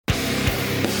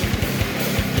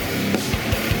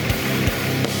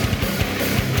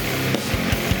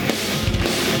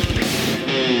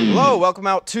Hello, welcome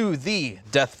out to the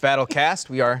Death Battle cast.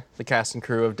 We are the cast and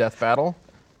crew of Death Battle.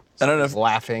 I don't know if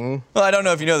Laughing. Well, I don't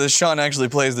know if you know this. Sean actually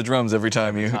plays the drums every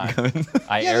time you come in.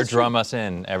 I air drum us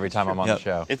in every time I'm on the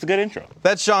show. It's a good intro.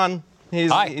 That's Sean.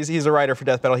 Hi. He's a writer for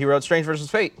Death Battle. He wrote Strange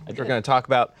vs. Fate, which we're going to talk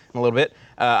about in a little bit.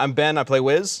 I'm Ben. I play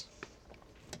Wiz.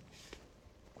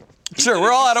 Sure,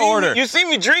 we're all out of order. You see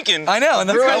me drinking. I know, and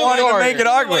that's why I wanted to make it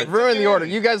awkward. Ruin the order.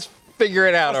 You guys figure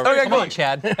it out. Okay, Come on,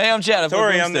 Chad. Hey, I'm Chad.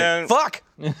 Tori, I'm Dan. Fuck!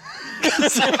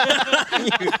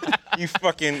 You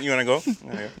fucking, you wanna go?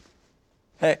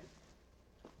 Hey,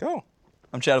 Go.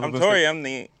 I'm Chad. I'm Tori, I'm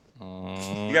the...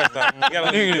 You gotta stop. You gotta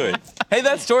let me do it. Hey,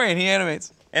 that's Tori, and he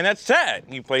animates. And that's Chad.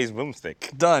 He plays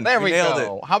Boomstick. Done. There we nailed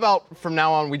go. How about from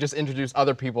now on we just introduce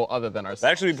other people other than That'd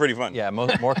ourselves? actually be pretty fun. Yeah,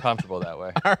 more comfortable that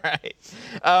way. All right.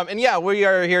 And yeah, we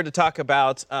are here to talk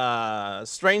about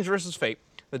Strange vs. Fate,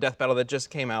 the Death Battle that just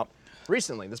came out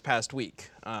recently, this past week,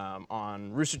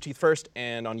 on Rooster Teeth first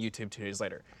and on YouTube 2 days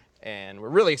later. And we're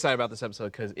really excited about this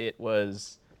episode because it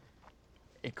was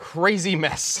a crazy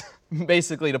mess,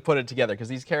 basically, to put it together, because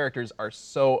these characters are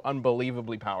so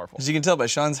unbelievably powerful. As you can tell by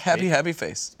Sean's happy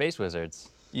face. Space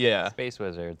wizards. Yeah. Space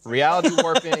wizards. Reality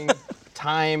warping,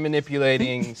 time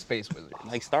manipulating space wizards.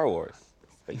 Like Star Wars.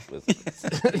 Space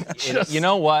Wizards. You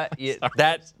know what?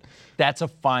 That's a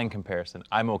fine comparison.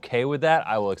 I'm okay with that.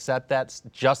 I will accept that.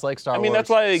 Just like Star Wars. I mean, that's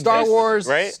why it Star exists, Wars,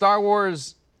 right? Star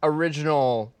Wars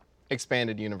original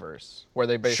expanded universe, where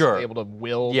they basically Sure. able to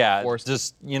will Yeah, force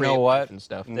just you create know life what? and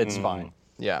stuff. It's fine.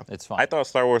 Yeah. It's fine. I thought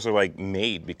Star Wars were like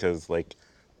made because like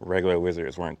regular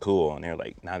wizards weren't cool, and they're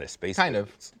like, now they're space Kind of.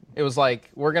 wizards. It was like,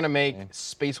 we're gonna make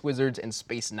space wizards and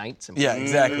space knights. And Yeah,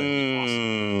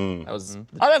 exactly. That was Oh,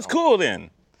 that's cool then.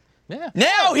 yeah.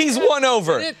 Now he's won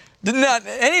over. Did not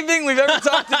anything we've ever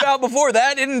talked about before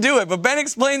that didn't do it. But Ben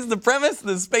explains the premise: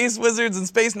 the space wizards and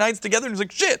space knights together, and he's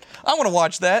like, "Shit, I want to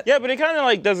watch that." Yeah, but it kind of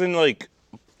like doesn't like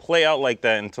play out like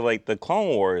that until like the Clone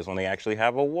Wars when they actually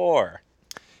have a war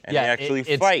and Yeah, they actually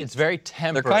it's, fight. It's very They're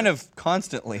tempered. kind of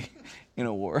constantly in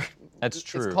a war. That's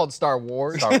true. It's called Star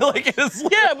Wars. Like it's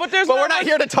yeah, but there's But we're not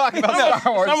here to talk about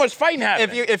Star Wars. Not much fighting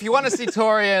happening. If you want to see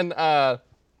Torian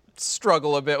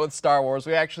struggle a bit with Star Wars,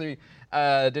 we actually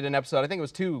did an episode, I think it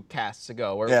was 2 casts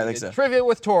ago, where Yeah, I we think did so. trivia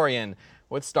with Torian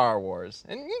with Star Wars,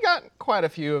 and you got quite a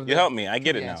few of the You helped me. I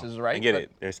get it now. answers right. I get but-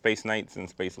 it. There's space knights and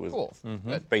space wizards. Cool.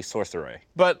 Good. Space sorcerer.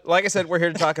 But like I said, we're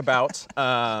here to talk about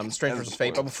Strange vs.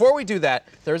 Fate. But before we do that,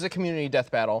 there's a community death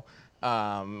battle.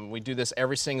 We do this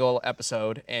every single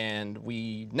episode, and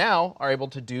we now are able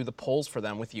to do the polls for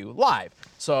them with you live.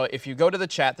 So if you go to the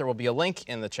chat, there will be a link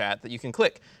in the chat that you can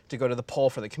click to go to the poll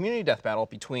for the community death battle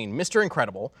between Mr.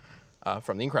 Incredible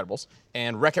from The Incredibles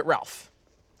and Wreck-It Ralph.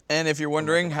 And if you're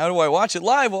wondering, how do I watch it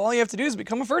live? Well, all you have to do is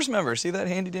become a first member. See that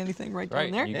handy dandy thing right down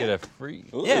right. there? You get a free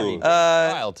Yeah.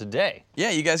 trial today. Yeah,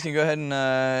 you guys can go ahead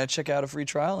and check out a free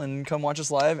trial and come watch us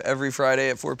live every Friday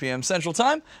at 4 p.m. Central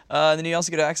Time. Then you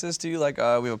also get access to, like, we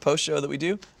have a post show that we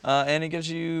do, and it gives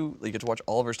you get to watch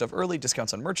all of our stuff early,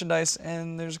 discounts on merchandise,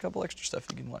 and there's a couple extra stuff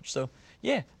you can watch. So,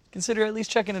 yeah, consider at least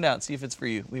checking it out, see if it's for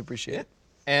you. We appreciate it.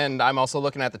 And I'm also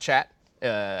looking at the chat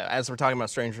as we're talking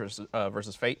about Strange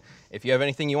versus Fate. If you have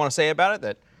anything you want to say about it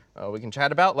that we can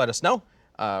chat about, let us know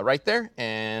right there,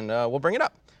 and we'll bring it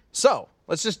up. So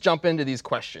let's just jump into these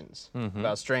questions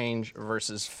about Strange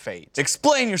versus Fate.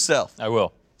 Explain yourself. I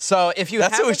will. So if you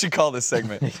That's what we haven't- should call this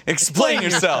segment. Explain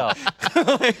yourself.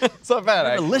 It's not bad,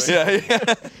 actually.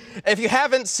 Yeah. If you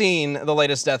haven't seen the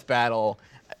latest Death Battle,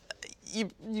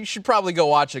 you should probably go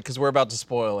watch it because we're about to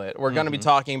spoil it. We're going to be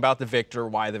talking about the victor,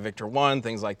 why the victor won,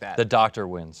 things like that. The doctor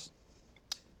wins.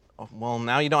 Well,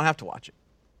 now you don't have to watch it.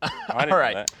 I didn't All know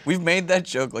right. that. We've made that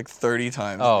joke like 30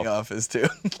 times Oh. in the office, too.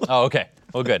 Oh, okay.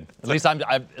 Well, good. At least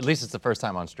at least it's the first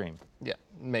time on stream. Yeah,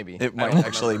 maybe. It might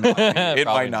actually not be. It Probably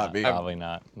might not be. Probably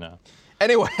not. No.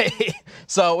 Anyway,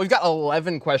 so we've got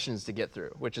 11 questions to get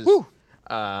through, which is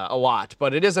a lot,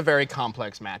 but it is a very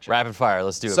complex matchup. Rapid fire.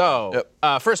 Let's do it. So,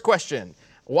 first question.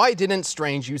 Why didn't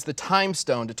Strange use the Time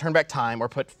Stone to turn back time or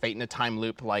put Fate in a time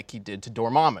loop like he did to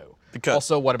Dormammu? Because-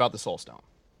 Also, what about the Soul Stone?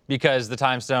 Because the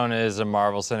Time Stone is a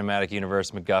Marvel Cinematic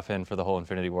Universe MacGuffin for the whole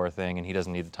Infinity War thing, and he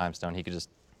doesn't need the Time Stone. He could just,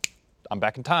 I'm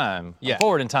back in time. Yeah. I'm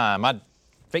forward in time.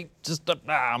 Fate just,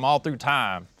 I'm all through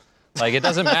time. Like, it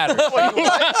doesn't matter.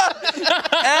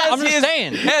 I'm just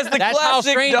saying. As the That's how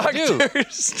classic Strange do. Doctor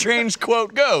Strange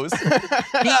quote goes.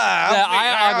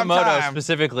 Agamotto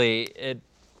specifically,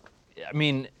 I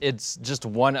mean, it's just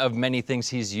one of many things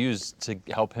he's used to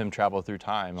help him travel through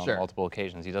time on Sure. multiple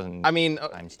occasions. He doesn't. I mean,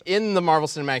 time stone. in the Marvel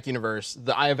Cinematic Universe,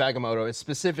 the Eye of Agamotto is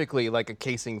specifically like a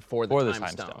casing for the For the Time Time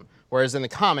Stone. Stone. Whereas in the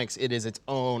comics, it is its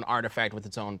own artifact with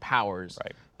its own powers.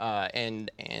 Right.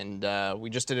 And we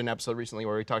just did an episode recently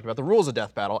where we talked about the rules of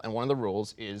Death Battle, and one of the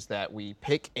rules is that we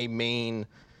pick a main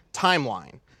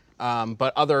timeline,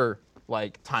 but other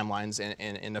like timelines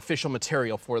and official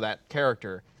material for that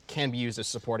character can be used as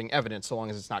supporting evidence so long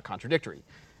as it's not contradictory.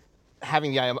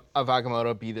 Having the Eye of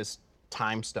Agamotto be this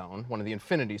time stone, one of the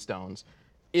Infinity Stones,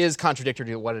 is contradictory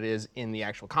to what it is in the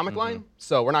actual comic line,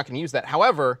 so we're not going to use that.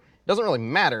 However, it doesn't really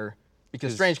matter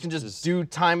because Strange can just do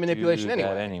time manipulation Do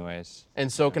that anyway, anyways.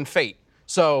 and so can Fate.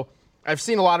 So I've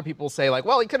seen a lot of people say like,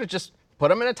 well, he could have just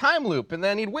put him in a time loop and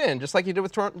then he'd win, just like he did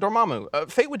with Dormammu.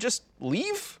 Fate would just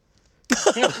leave.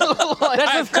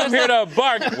 I've come here to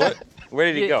bark. Where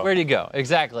did he go? Where'd he go?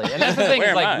 Exactly. And that's the thing, Where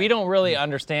is am like I? we don't really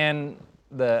understand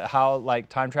how like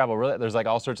time travel really. There's like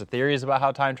all sorts of theories about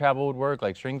how time travel would work,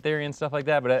 like string theory and stuff like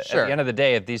that. But at Sure. the end of the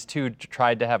day, if these two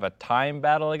tried to have a time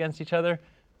battle against each other,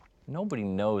 nobody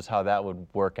knows how that would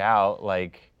work out.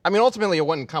 Like, I mean, ultimately, it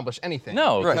wouldn't accomplish anything.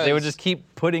 no, because they would because- just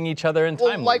keep putting each other in Well,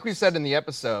 time like loops. we said in the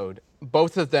episode,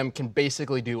 both of them can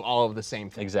basically do all of the same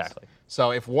things. Exactly.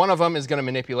 So if one of them is going to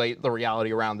manipulate the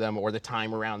reality around them or the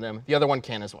time around them, the other one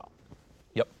can as well.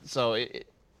 Yep. So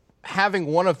having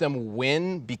one of them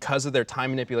win because of their time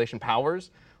manipulation powers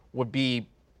would be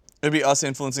It'd be us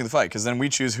influencing the fight, because then we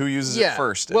choose who uses it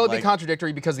first. Well, and, it'd be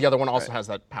contradictory because the other one also has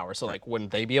that power. So like,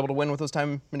 wouldn't they be able to win with those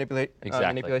time Exactly.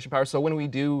 manipulation powers? So when we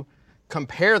do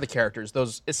compare the characters,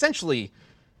 those essentially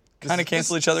kind of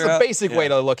cancel each other it's out. a basic way Yeah.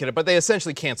 to look at it, but they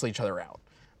essentially cancel each other out.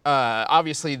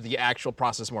 Obviously, the actual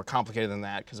process is more complicated than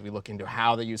that because we look into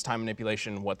how they use time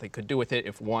manipulation, what they could do with it,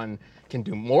 if one can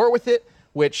do more with it,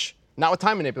 which, not with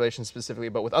time manipulation specifically,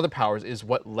 but with other powers, is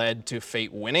what led to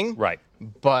Fate winning. Right.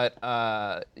 But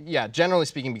yeah, generally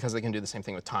speaking, because they can do the same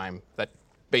thing with time, that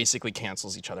basically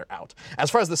cancels each other out. As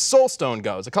far as the Soul Stone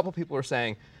goes, a couple people are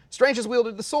saying, Strange has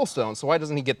wielded the Soul Stone, so why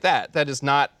doesn't he get that? That is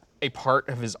not a part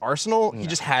of his arsenal. He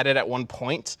just had it at one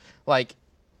point. Like,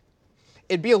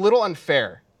 it'd be a little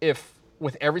unfair if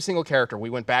with every single character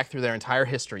we went back through their entire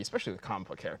history, especially with comic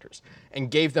book characters, and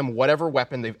gave them whatever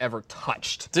weapon they've ever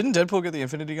touched. Didn't Deadpool get the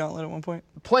Infinity Gauntlet at one point?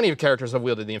 Plenty of characters have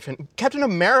wielded the Infinity. Captain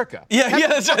America. Yeah, Captain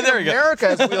that's right, there we go. America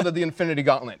has wielded the Infinity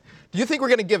Gauntlet. Do you think we're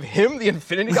gonna give him the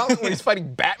Infinity Gauntlet when he's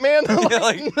fighting Batman?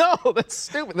 Like, no, that's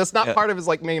stupid. That's not part of his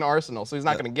like main arsenal, so he's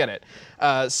not gonna get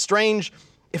it. Strange.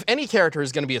 If any character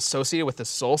is gonna be associated with the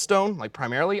Soul Stone, like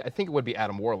primarily, I think it would be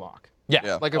Adam Warlock.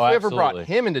 Yeah. Like if Oh, we ever brought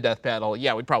absolutely. him into Death Battle,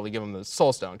 yeah, we'd probably give him the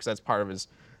Soul Stone because that's part of his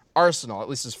arsenal, at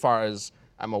least as far as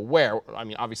I'm aware. I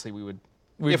mean, obviously we would.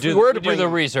 We if do, we were to we do bring the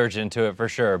him, research into it for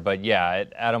sure, but yeah,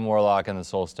 Adam Warlock and the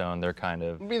Soul Stone, they're kind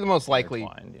of be the most likely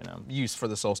intertwined, you know. use for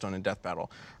the Soul Stone in Death Battle.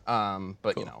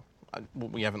 But you know,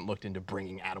 we haven't looked into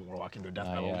bringing Adam Warlock into a Death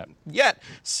Battle yet.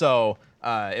 So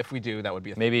if we do, that would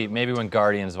be a thing. Maybe when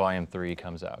Guardians Volume 3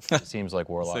 comes out. It seems like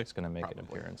Warlock's going to make an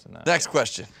appearance in that. Next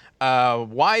question.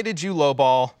 Why did you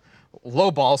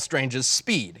lowball Strange's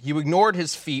speed? You ignored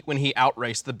his feat when he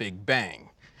outraced the Big Bang.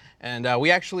 And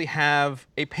we actually have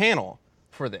a panel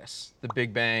for this, the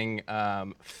Big Bang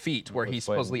feat, where he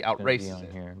supposedly outraces on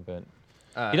it. here, but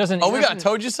he doesn't. Oh, he we got doesn't-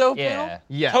 Told You So Yeah. panel?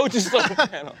 Yeah. Oh, just like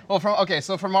panel. Well,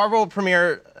 so from Marvel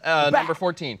Premiere number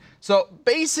 14. So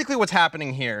basically what's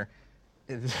happening here,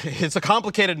 it's a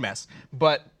complicated mess,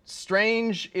 but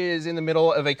Strange is in the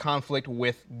middle of a conflict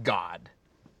with God.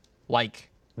 Like,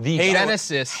 The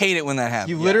Genesis. Hate it when that happens.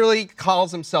 He literally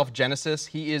calls himself Genesis.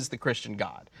 He is the Christian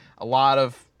God.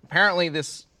 Apparently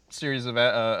this series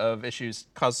of issues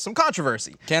caused some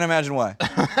controversy. Can't imagine why.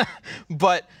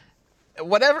 But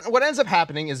what ends up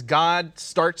happening is God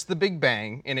starts the Big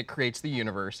Bang and it creates the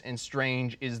universe, and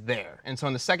Strange is there. And so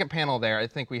in the second panel there, I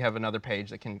think we have another page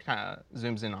that can kind of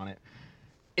zooms in on it.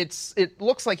 It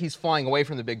looks like he's flying away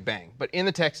from the Big Bang, but in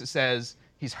the text it says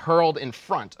he's hurled in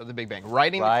front of the Big Bang,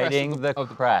 riding Riding the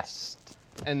crest.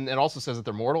 and it also says that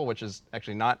they're mortal, which is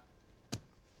actually not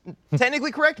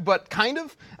technically correct, but kind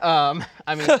of.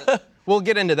 I mean, we'll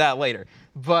get into that later,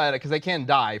 but because they can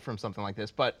die from something like this.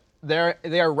 But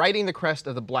they are riding the crest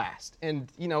of the blast,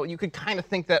 and you know you could kind of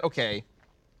think that okay,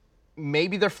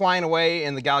 maybe they're flying away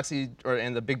and the galaxy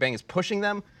and the Big Bang is pushing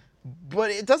them,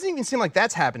 but it doesn't even seem like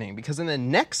that's happening because in the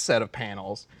next set of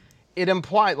panels, it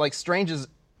implied like Strange and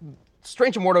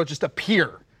Mordo just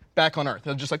appear back on Earth.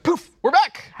 They're just like, poof, we're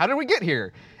back. How did we get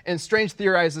here? And Strange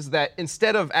theorizes that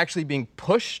instead of actually being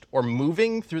pushed or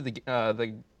moving through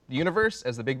the universe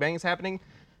as the Big Bang is happening,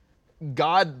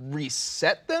 God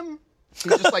reset them. He's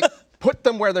just like put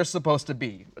them where they're supposed to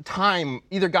be. Time,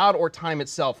 either God or time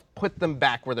itself, put them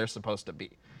back where they're supposed to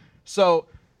be. So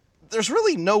there's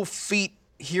really no feat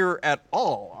here at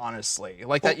all, honestly,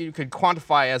 like that you could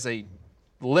quantify as a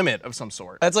limit of some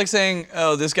sort. That's like saying,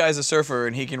 oh, this guy's a surfer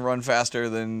and he can run faster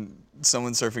than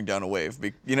someone surfing down a wave.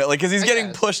 You know, like, because he's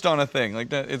getting pushed on a thing. Like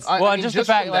that. It's Well, I mean, just just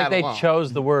the fact from like that they alone.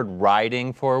 chose the word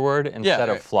riding forward instead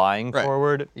right. of flying Right.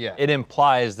 forward. Yeah. It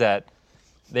implies that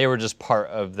they were just part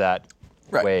of that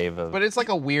Right. wave of. But it's like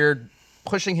a weird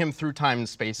pushing him through time and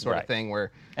space sort Right. of thing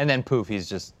where and then poof, he's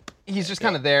just. he's just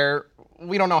kind of there.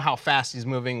 We don't know how fast he's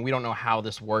moving. We don't know how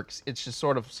this works. It's just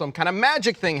sort of some kind of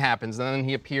magic thing happens, and then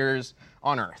he appears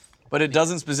on Earth. But it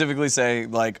doesn't specifically say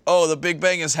like, oh, the Big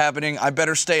Bang is happening. I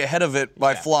better stay ahead of it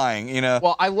by flying. You know.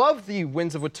 Well, I love the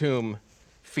Winds of Watum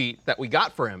feat that we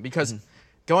got for him because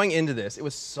going into this, it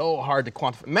was so hard to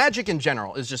quantify. Magic in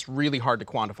general is just really hard to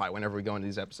quantify whenever we go into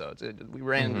these episodes. We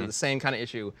ran into the same kind of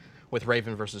issue with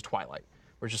Raven versus Twilight.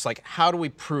 We're just like, how do we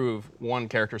prove one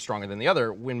character is stronger than the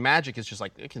other when magic is just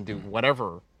like, it can do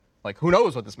whatever. Like, who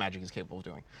knows what this magic is capable of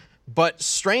doing? But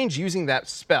Strange using that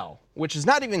spell, which is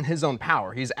not even his own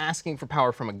power, he's asking for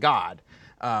power from a god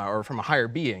or from a higher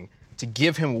being to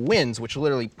give him winds, which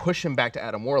literally push him back to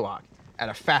Adam Warlock at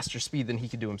a faster speed than he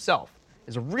could do himself,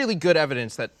 is a really good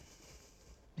evidence that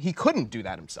he couldn't do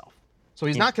that himself. So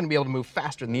he's not going to be able to move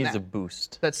faster than Needs that. a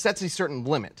boost. That sets a certain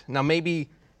limit. Now, maybe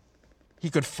he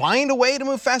could find a way to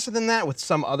move faster than that with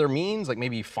some other means, like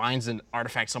maybe he finds an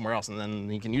artifact somewhere else and then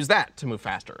he can use that to move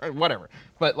faster, or whatever.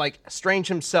 But like Strange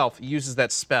himself uses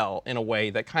that spell in a way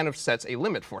that kind of sets a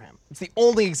limit for him. It's the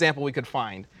only example we could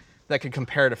find that could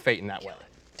compare to Fate in that way.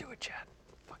 Do it, Chad.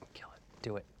 Fucking kill it.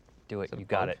 Do it. Do it. You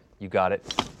got it. You got it.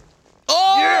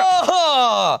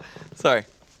 Oh! Sorry.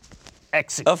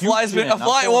 Execute. A fly's been a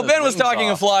fly. While Ben was talking,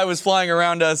 a fly was flying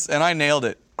around us, and I nailed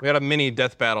it. We got a mini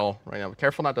death battle right now. Be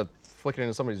careful not to flick it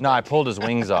into somebody's No, I neck. pulled his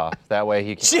wings off. That way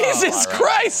he can. Jesus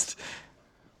Christ!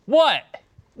 What?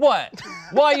 What?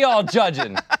 Why y'all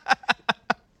judging?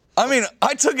 I mean,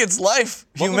 I took its life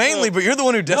humanely, but you're the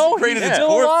one who desecrated its still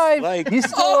corpse. alive. Like- He's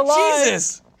still Oh, alive.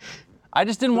 Jesus! I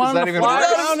just didn't want that him to even fly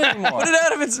work? around anymore. Put it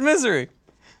out of its misery.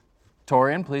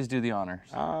 Torian, please do the honors.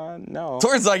 No.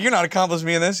 Torrin's like, you're not accomplice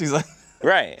me in this. He's like,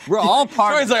 Right. We're all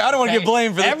part Torian's of like, it, I don't want to okay? get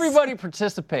blamed for this. Everybody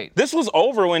participate. This was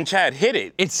over when Chad hit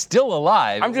it. It's still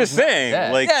alive. I'm It just was not saying,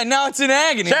 dead. like, yeah, now it's in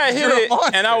agony. Chad You're hit a it,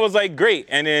 monster. and I was like, great.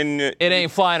 And then It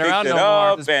ain't flying around picked no it more.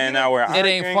 up, and now we're It ain't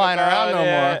arguing flying around about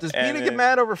no more. it, Does and PETA get then-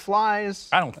 mad over flies?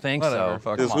 I don't think Whatever, so.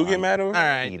 fuck Does Come who get on. mad over? All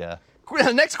right. PETA.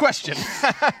 Next question.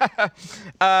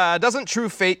 Doesn't True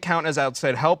Fate count as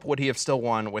outside help? Would he have still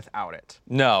won without it?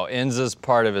 No, Inza's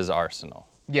part of his arsenal.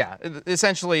 Yeah,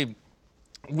 essentially,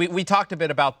 we talked a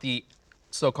bit about the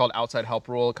so-called outside help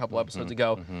rule a couple episodes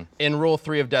ago. In Rule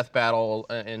 3 of Death Battle,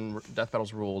 in Death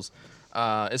Battle's rules,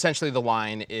 essentially the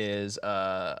line is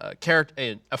a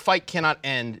fight cannot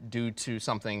end due to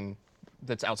something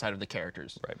that's outside of the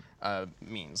character's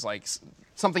means. Like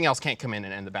something else can't come in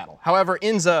and end the battle. However,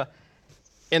 Inza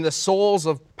and the souls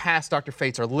of past Dr.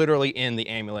 Fates are literally in the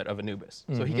amulet of Anubis.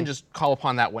 So he can just call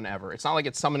upon that whenever. It's not like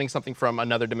it's summoning something from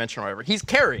another dimension or whatever. He's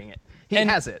carrying it. He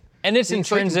has it. And it's So he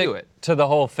can intrinsic do it. to the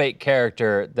whole Fate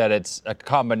character that it's a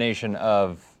combination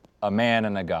of a man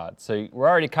and a god. So we're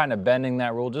already kind of bending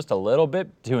that rule just a little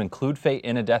bit to include Fate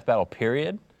in a death battle,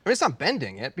 period. I mean, it's not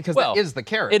bending it because Well, that is the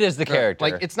character. it is the character.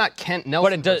 Like, it's not Kent But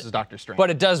Nelson it does, versus Doctor Strange. But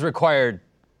it does require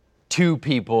two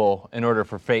people in order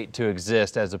for Fate to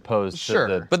exist as opposed Sure.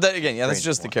 to the... But that, again, yeah, that's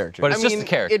just the character. But I it's mean, just the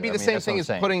character. it'd be I the mean, same that's what thing I'm as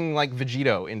saying. putting like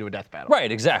Vegito into a death battle.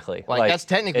 Right, exactly. Like, that's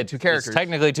technically two characters. It's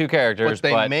technically two characters, But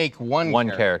they make one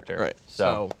character. Right.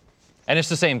 So, and it's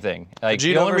the same thing. Like Vegeta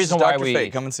the only versus reason why Dr. we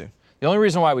Fate coming soon. the only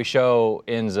reason why we show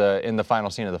Inza in the final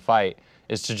scene of the fight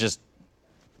is to just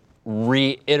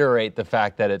reiterate the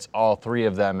fact that it's all three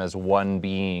of them as one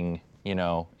being, you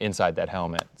know, inside that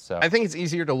helmet. So I think it's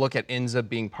easier to look at Inza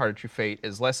being part of True Fate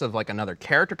as less of like another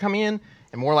character coming in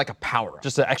and more like a power up.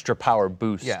 just an extra power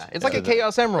boost. Yeah, it's like to a the-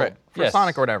 Chaos Emerald Right. for Yes,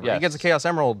 Sonic or whatever. He yes. gets a Chaos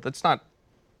Emerald that's not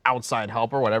outside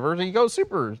help or whatever. He goes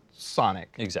Super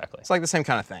Sonic. Exactly. It's like the same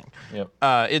kind of thing. Yep.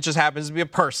 It just happens to be a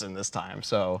person this time,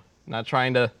 so not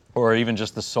trying to Or even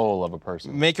just the soul of a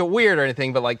person. make it weird or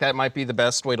anything, but like that might be the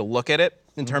best way to look at it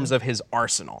in terms of his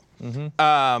arsenal.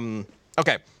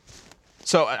 Okay.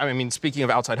 So, I mean, speaking of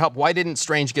outside help, why didn't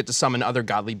Strange get to summon other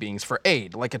godly beings for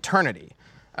aid, like Eternity?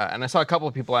 And I saw a couple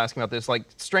of people asking about this. Like,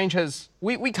 Strange has,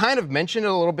 we kind of mentioned it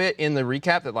a little bit in the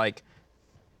recap that, like,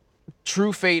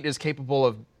 True Fate is capable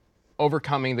of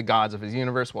overcoming the gods of his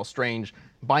universe, while Strange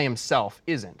by himself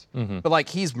isn't. But, like,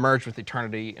 he's merged with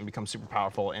Eternity and become super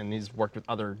powerful, and he's worked with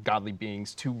other godly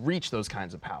beings to reach those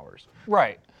kinds of powers.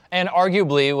 Right. And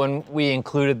arguably, when we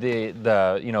included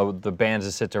the bands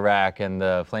of Sitarak and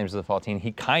the Flames of the Faltine,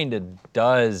 he kind of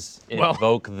does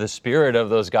invoke the spirit of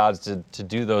those gods to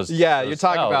do those. Yeah, those you're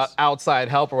talking spells. about outside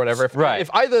help or whatever. Right. If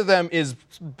either of them is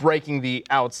breaking the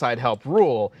outside help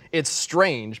rule, it's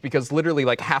strange because literally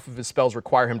like half of his spells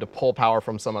require him to pull power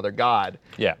from some other god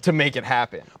to make it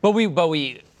happen. But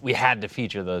we had to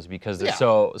feature those because they're Yeah.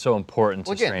 so important to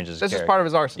Well, again, Strange's that's just character. part of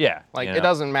his arsenal. Yeah, Like, you it know.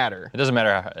 doesn't matter. It doesn't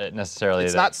matter necessarily.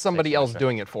 It's that not somebody makes else sense.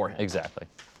 doing it for him. Exactly.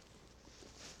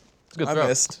 It's a good I throw.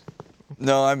 missed.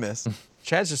 No, I missed.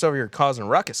 Chad's just over here causing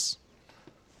ruckus.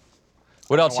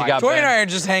 What else you got, Tori and I Ben? are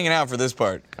just hanging out for this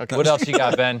part. Okay. What else you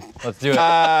got, Ben? Let's do it.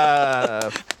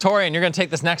 Torian, you're gonna take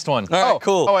this next one. All right,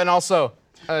 cool. Oh, and also,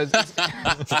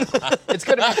 it's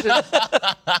good to mention.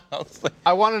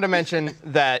 I wanted to mention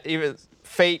that even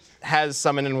Fate has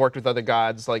summoned and worked with other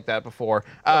gods like that before.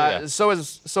 yeah. So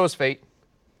is Fate.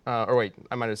 Or wait,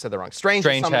 I might have said that wrong. Strange has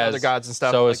Strange summoned has, other gods and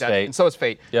stuff so like is that. Fate. And so is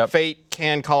Fate. Yep. Fate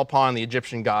can call upon the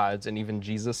Egyptian gods and even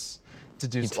Jesus to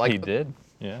do He did.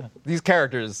 Yeah. These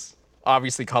characters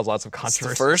obviously cause lots of It's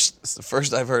controversy. the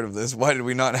first I've heard of this. Why did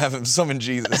we not have him summon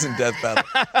Jesus in Death Battle?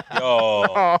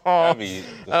 Yo, that'd be.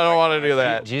 I don't want to do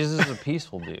that. Jesus is a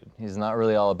peaceful dude. He's not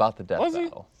really all about the death Was he?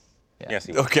 battle. Yes,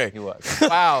 he Okay. He was.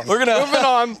 Wow. We're gonna moving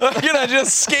on. We're gonna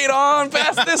just skate on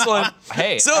past this one.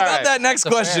 Hey, So all about right. that next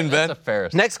That's a question, fair, Ben. That's a fair.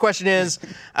 Next question is,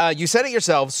 you said it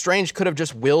yourself, Strange could have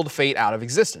just willed Fate out of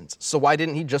existence. So why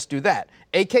didn't he just do that?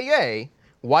 AKA,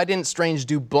 why didn't Strange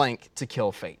do blank to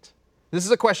kill Fate? This is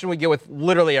a question we get with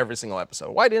literally every single episode.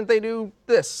 Why didn't they do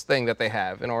this thing that they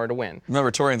have in order to win?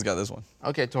 Remember, Torian's got this one.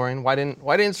 Okay, Torian, why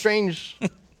didn't Strange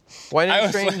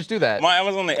Strange do that? I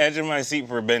was on the edge of my seat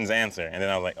for Ben's answer, and then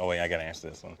I was like, oh wait, I gotta answer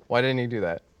this one. Why didn't he do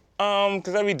that?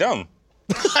 Because that'd be dumb.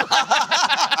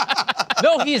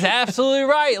 No, he's absolutely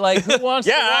right. Like, who wants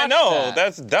to Yeah, I watch know. that?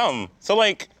 That's dumb.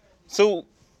 So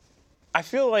I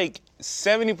feel like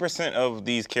 70% of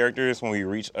these characters, when we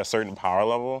reach a certain power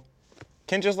level,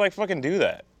 can just like fucking do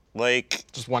that. Like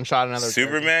Just one shot another character.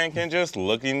 Superman can just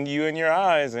look in you in your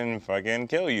eyes and fucking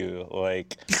kill you.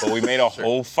 Like, but we made a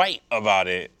whole fight about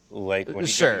it. Like when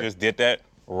he Sure. could've just did that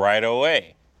right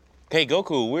away. Hey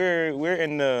Goku, we're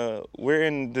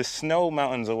in the snow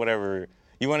mountains or whatever.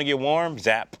 You want to get warm?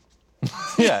 Zap.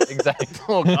 Yeah, exactly.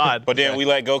 Oh God. But then we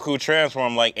let Goku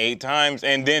transform like 8 times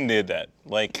and then did that.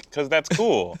 Like, cause that's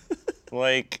cool.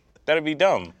 Like, that'd be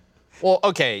dumb. Well,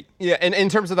 okay, yeah. And in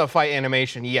terms of the fight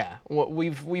animation, yeah,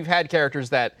 we've had characters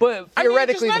that But I mean,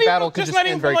 theoretically just the not battle even, could just not end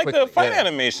even very like quickly. the fight Yeah.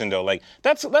 animation though. Like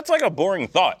that's like a boring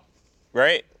thought,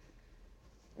 right?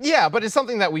 Yeah, but it's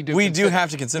something that we do. We do have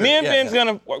to consider. Me and yeah, Ben's yeah.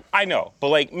 gonna. I know, but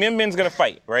like me and Ben's gonna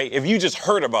fight, right? If you just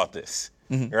heard about this,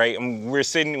 right? And we're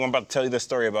sitting. I'm about to tell you the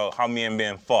story about how me and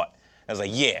Ben fought. I was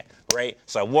like, yeah, right.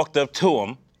 So I walked up to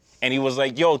him, and he was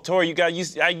like, yo, Tori,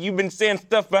 you've been saying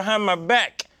stuff behind my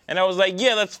back, and I was like,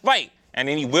 yeah, let's fight. And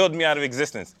then he willed me out of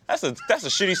existence. That's a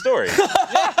shitty story.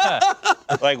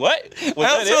 Like what? Was I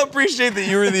that also it? appreciate that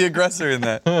you were the aggressor in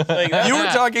that. Like, You were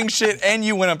talking shit, and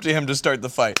you went up to him to start the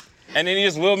fight. and then he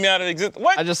just willed me out of existence.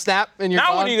 What? I just snap and you're Now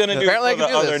gone. what are you gonna do Apparently I for the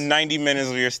can do other this. 90 minutes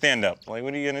of your stand-up? Like,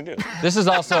 what are you gonna do? This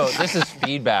is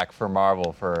feedback for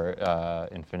Marvel for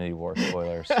Infinity War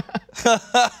spoilers.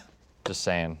 Just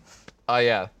saying. Oh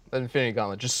yeah, the Infinity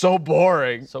Gauntlet, just so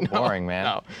boring. So boring, man.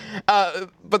 No.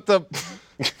 But the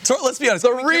Let's be honest.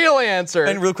 the real answer.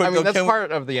 And real quick, I mean, though, that's can we-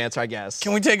 part of the answer, I guess.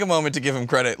 Can we take a moment to give him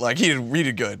credit? Like he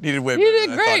did good. He did way He better did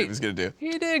than I thought he great. was gonna do.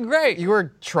 He did great. You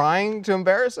were trying to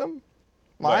embarrass him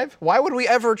live? Why would we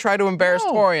ever try to embarrass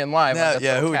Torian live? on Yeah, Death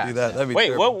yeah. Battle Who would Cast? do that? That'd be Wait,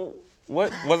 terrible.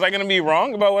 what was I gonna be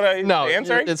wrong about what I No,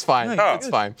 answered? it's fine. No, It's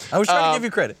fine. I was trying to give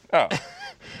you credit. Oh.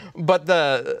 But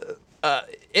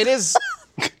it is.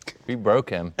 We broke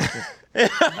him.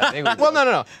 I think we Well,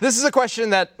 no. This is a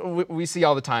question that we see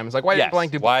all the time. It's like, why did Yes.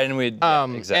 blank do Why didn't we? Yeah,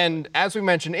 exactly. And as we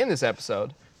mentioned in this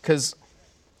episode, because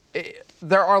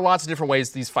there are lots of different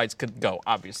ways these fights could go,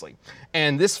 obviously.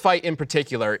 And this fight in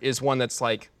particular is one that's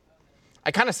like,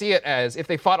 I kind of see it as if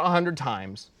they fought 100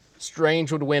 times,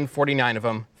 Strange would win 49 of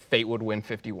them, Fate would win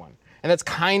 51. And that's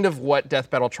kind of what Death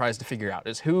Battle tries to figure out,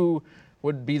 is who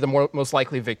would be the most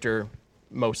likely victor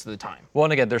most of the time. Well,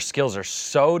 and again, their skills are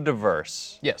so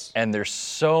diverse. Yes. And there's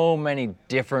so many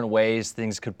different ways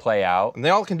things could play out. And they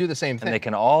all can do the same thing. And they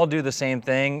can all do the same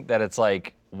thing that it's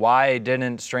like, why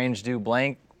didn't Strange do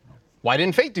blank? Why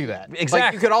didn't Fate do that? Exactly.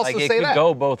 Like, you could also Like, it say could that.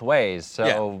 go both ways.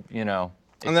 So, you know.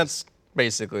 And that's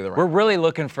basically the right. We're really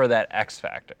looking for that X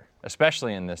factor,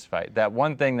 especially in this fight. That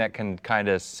one thing that can kind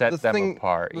of set them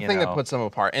apart. The you thing know? that puts them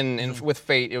apart. And with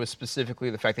Fate, it was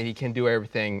specifically the fact that he can do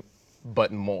everything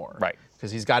but more. Right.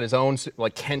 because he's got his own,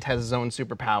 like Kent has his own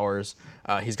superpowers.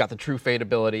 He's got the true fate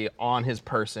ability on his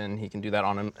person. He can do that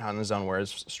on his own,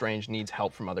 whereas Strange needs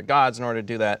help from other gods in order to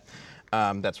do that.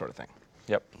 That sort of thing.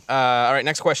 Yep. All right,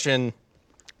 next question.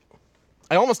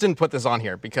 I almost didn't put this on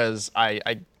here because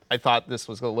I thought this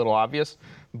was a little obvious,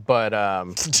 but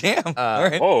Damn. All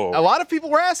right. Oh. a lot of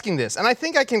people were asking this, and I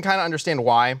think I can kind of understand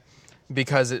why,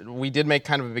 because we did make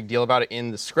kind of a big deal about it in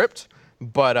the script.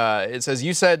 But it says,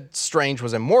 you said Strange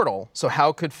was immortal, so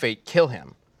how could fate kill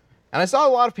him? And I saw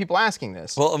a lot of people asking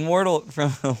this. Well, immortal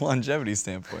from a longevity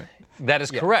standpoint. That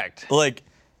is correct. Like,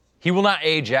 He will not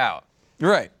age out,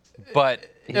 right. but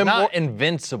he's not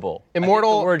invincible. I think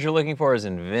Immortal- the word you're looking for is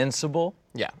invincible.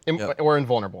 Yeah, Yep. or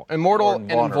invulnerable. Immortal Or and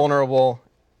invulnerable. invulnerable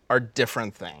are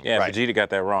different things. Yeah, Right. Vegeta got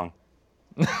that wrong.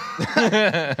 He's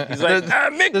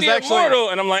like, make there's me actually- immortal,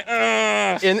 and I'm like,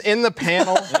 In the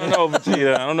panel, I don't know,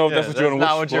 Vegeta. I don't know if that's what you're Not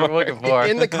gonna what wish you're for. looking for.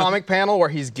 in the comic panel where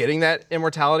he's getting that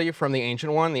immortality from the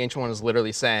Ancient One is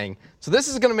literally saying, so this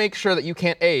is going to make sure that you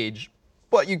can't age,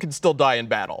 but you can still die in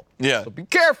battle. Yeah. So be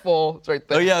careful. It's right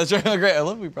there. Oh, yeah, that's right. Oh, great. I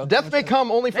love we brought Death may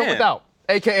come only from Man. without,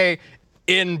 aka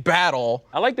in battle.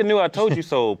 I like the new "I told you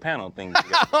so" panel thing.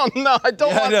 You got. Oh no, I don't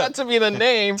Yeah, I want know. that to be the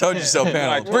name. Told you so, I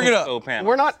panel. told Bring it you up. so panel.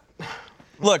 We're not.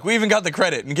 Look, we even got the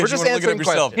credit in case We're you just want to look it up answering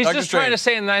yourself. questions. He's Dr. just trying to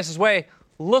Strange. say in the nicest way,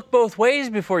 look both ways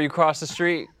before you cross the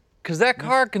street, because that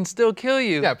car can still kill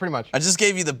you. Yeah, pretty much. I just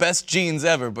gave you the best jeans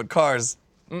ever, but cars.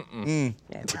 Yeah,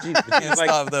 Vegeta's stop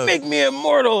like, those. make me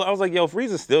immortal. I was like, yo,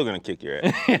 Frieza's still gonna kick your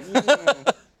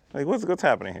ass. Like, what's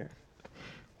happening here?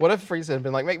 What if Frieza had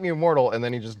been like, make me immortal, and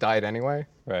then he just died anyway?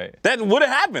 Right. That would have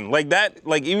happened. Like that.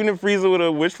 Like even if Frieza would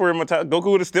have wished for immortality,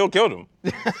 Goku would have still killed him.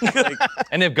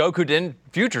 And if Goku didn't,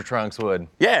 Future Trunks would.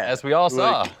 Yeah. As we all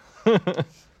saw. Like-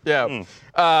 Yeah.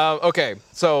 Okay.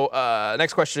 So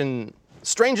next question.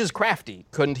 Strange is crafty.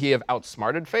 Couldn't he have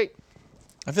outsmarted fate?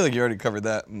 I feel like you already covered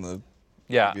that in the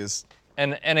Yeah. previous.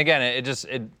 And again,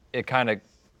 it kind of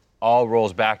all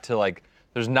rolls back to like,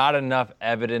 there's not enough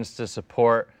evidence to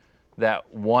support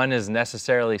that one is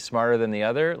necessarily smarter than the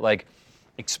other. Like,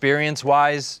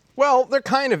 experience-wise, Well, there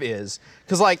kind of is,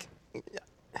 because like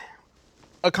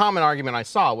a common argument I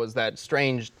saw was that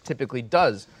Strange typically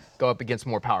does go up against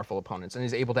more powerful opponents and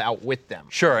is able to outwit them.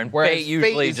 sure. And Whereas Fate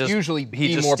usually is just usually he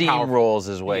be just more powerful. steamrolls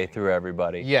his way through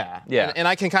everybody. Yeah. Yeah. And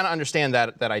I can kind of understand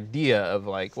that idea of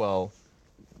like, well,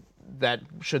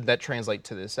 should that translate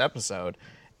to this episode?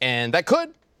 And that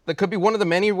could be one of the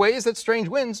many ways that Strange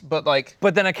wins, but like,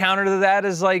 But then a counter to that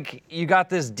is like, you got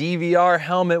this DVR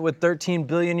helmet with 13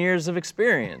 billion years of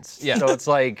experience. Yeah. So it's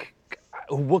like,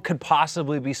 what could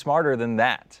possibly be smarter than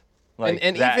that? Like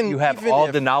And that even- you have even all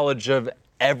if- the knowledge of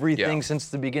everything Yeah. since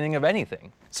the beginning of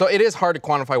anything. so it is hard to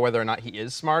quantify whether or not he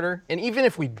is smarter. And even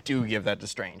if we do give that to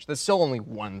Strange, that's still only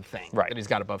one thing Right. that he's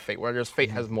got above Fate, whereas Fate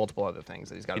has multiple other things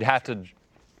that he's got. You'd have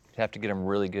to get him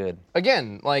really good.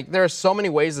 Again, like there are so many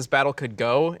ways this battle could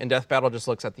go, and Death Battle just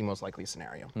looks at the most likely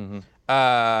scenario.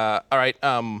 All right,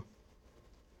 and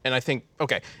I think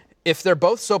if they're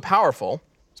both so powerful,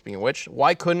 speaking of which,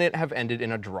 why couldn't it have ended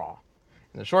in a draw?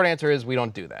 And the short answer is we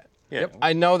don't do that. Yeah.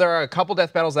 I know there are a couple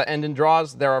death battles that end in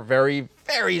draws. There are very,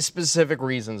 very specific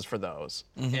reasons for those,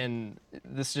 and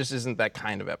this just isn't that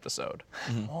kind of episode.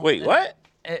 Wait, what?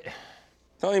 It's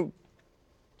only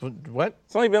What?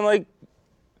 been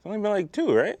like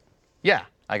 2, right? Yeah.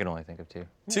 I can only think of two.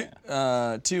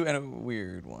 Two and a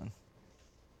weird one.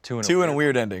 Two And a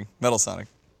weird ending. Metal Sonic.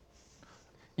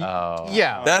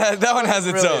 Yeah. That one has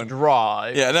its really a own. draw.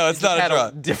 Yeah, no, it's It just not a had draw.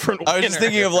 different. I was just winner.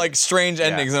 thinking of like strange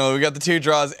endings. And we got the 2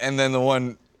 draws and then the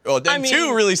one. Oh, then mean,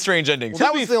 2 really strange endings.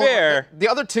 That be was the only- fair- the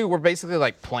other 2 were basically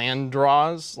like planned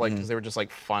draws, like because they were just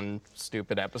like fun,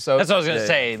 stupid episodes. That's what I was gonna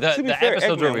say. The be fair,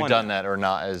 episodes where Eggman we've won done that. that are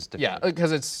not as Yeah, definitive.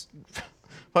 because it's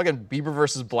fucking Bieber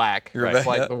versus Black. Right. It's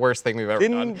like the worst thing we've ever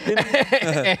done.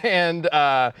 And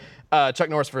Chuck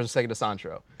Norris versus Sega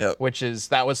DeSandro, Yep.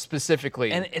 that was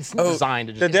specifically And it's designed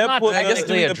to just. The It's not Deadpool,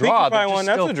 technically a the draw, Pinkie but Pie just one,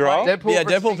 that's still a draw. play. Deadpool Yeah,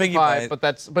 versus Deadpool, Pinkie Pinkie Pie,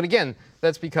 Pie. but again,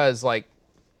 that's because like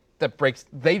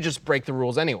they just break the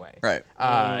rules anyway. Right.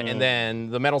 And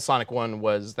then the Metal Sonic one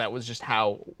was just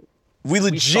how We saw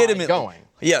it legitimately going.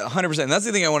 Yeah, 100%. And that's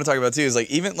the thing I want to talk about too. Is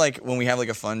like even like when we have like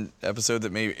a fun episode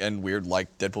that may end weird,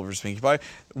 like Deadpool versus Pinkie Pie,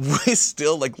 we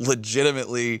still like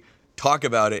legitimately talk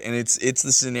about it, and it's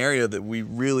the scenario that we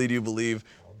really do believe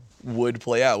would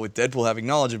play out with Deadpool having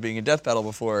knowledge of being in Death Battle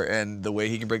before and the way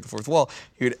he can break the fourth wall.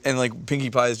 And like Pinkie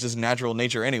Pie is just natural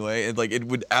nature anyway. And like it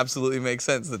would absolutely make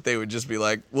sense that they would just be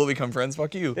like, we'll become friends,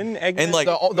 fuck you. Didn't Eggman And like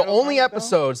The only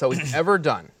episodes that we've ever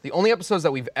done, the only episodes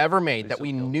that we've ever made that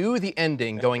we knew the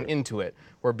ending going into it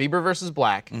were Bieber versus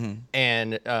Black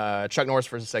and Chuck Norris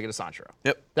versus Sega de Sancho.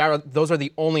 Yep. Those are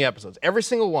the only episodes. Every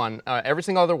single one, every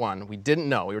single other one, we didn't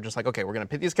know. We were just like, okay, we're going to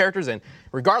put these characters in,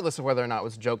 regardless of whether or not it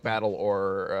was a joke battle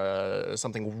or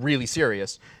something really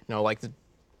serious. You know, like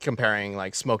comparing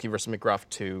like Smokey versus McGruff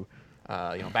to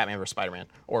Batman versus Spider-Man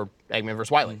or Eggman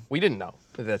versus Wily. We didn't know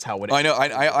that's how it would. I know.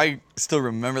 I still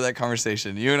remember that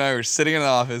conversation. You and I were sitting in the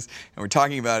office and we're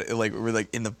talking about it. Like we're like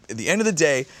at the end of the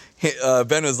day,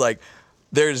 Ben was like,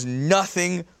 "There's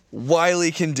nothing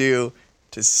Wily can do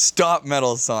to stop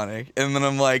Metal Sonic." And then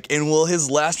I'm like, and well, his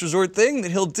last resort thing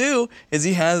that he'll do is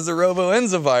he has the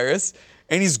Robo-Enza virus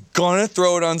and he's gonna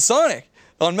throw it on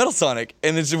Metal Sonic.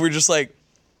 And we're just like.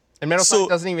 And Metal Sonic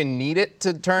doesn't even need it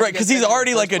to turn. Right, because he's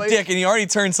already like a dick, and he already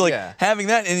turns to like having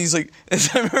that, and he's like, and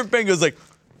I remember Ben goes like,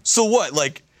 so what?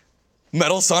 Like,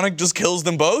 Metal Sonic just kills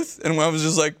them both? And I was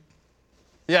just like,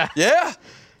 yeah,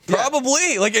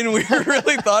 probably. Like, and we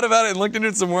really thought about it and looked into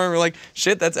it some more, and we're like,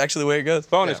 shit, that's actually the way it goes.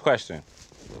 Bonus question.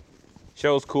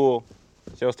 Show's cool.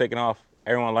 Show's taking off.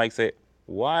 Everyone likes it.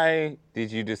 Why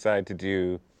did you decide to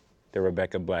do the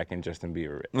Rebecca Black and Justin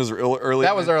Bieber bit? It was early.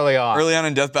 That was early on. Early on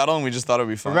in Death Battle, and we just thought it would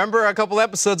be fun. Remember a couple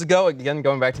episodes ago, again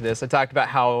going back to this, I talked about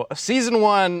how season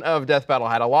 1 of Death Battle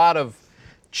had a lot of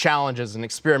challenges and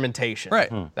experimentation. Right.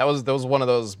 That was one of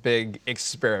those big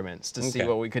experiments to see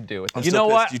what we could do with I'm it. You still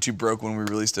know pissed what? YouTube broke when we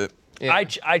released it. Yeah.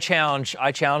 I challenge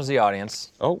the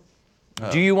audience. Oh.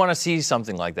 Do you want to see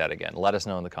something like that again? Let us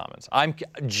know in the comments. I'm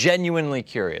genuinely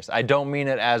curious. I don't mean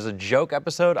it as a joke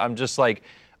episode. I'm just like,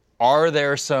 are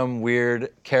there some weird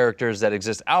characters that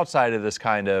exist outside of this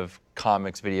kind of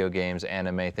comics, video games,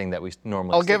 anime thing that we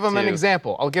normally I'll give stick them an to?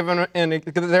 example. I'll give them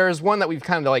there is one that we've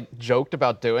kind of like joked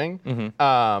about doing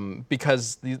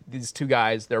because these two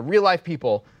guys, they're real life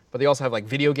people, but they also have like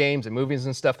video games and movies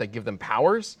and stuff that give them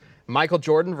powers. Michael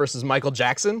Jordan versus Michael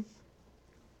Jackson.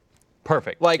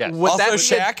 Perfect. Like yes. would Also,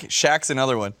 that Shaq's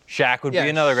another one. Shaq would be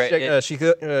another great.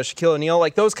 Shaquille O'Neal,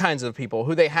 like those kinds of people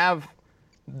who they have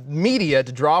media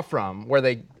to draw from where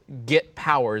they get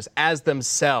powers as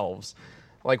themselves.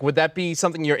 Like, would that be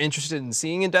something you're interested in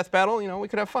seeing in Death Battle? You know, we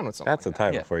could have fun with something. That's a like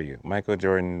title for you. Michael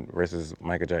Jordan versus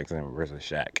Michael Jackson versus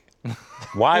Shaq.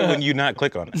 Why would you not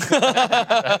click on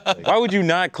it? Why would you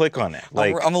not click on that?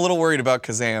 Like, I'm a little worried about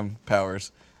Kazam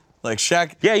powers. Like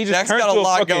Shaq, Yeah, he just Shaq's turned got a to a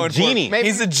lot fucking going genie. for him.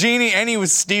 He's a genie and he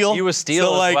was steel. He was steel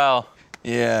so, as like, well.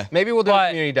 Yeah. Maybe we'll do But- a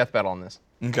community Death Battle on this.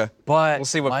 Okay. But We'll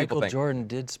see what Michael people think. Jordan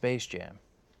did Space Jam.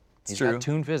 He's true. got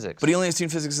Toon Physics. But he only has Toon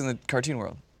Physics in the cartoon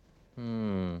world.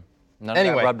 None Anyway.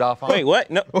 of that rubbed off on wait, him. what?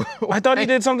 No, I thought he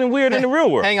did something weird in the real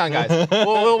world. Hang on, guys.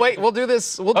 we'll wait. We'll do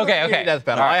this. We'll do a community okay. Death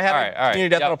Battle. All right, I have all a right, all right. community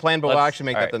Death Yep. Battle planned, but we'll Let's- actually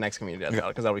make all that right. the next community Death Battle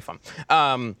because that'll be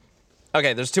fun.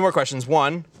 Okay, there's 2 more questions.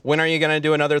 One, when are you going to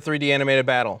do another 3D animated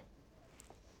battle?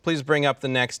 Please bring up the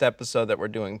next episode that we're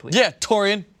doing, please. Yeah,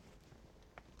 Torian.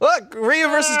 Look, Ryu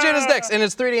versus Jin is next, and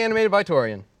it's 3D animated by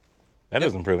Torian. That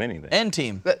doesn't prove anything. End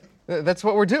team. That's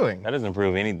what we're doing. That doesn't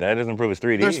prove any. That doesn't prove it's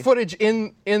 3D. There's footage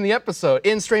in the episode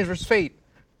in Strange vs. Fate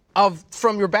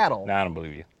from your battle. Nah, I don't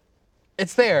believe you.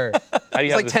 It's there. How do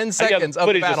you It's have like this- 10 how do you have seconds of the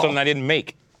footage of battle. something I didn't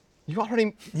make. You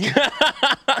already.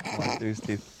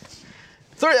 Steve.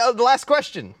 The last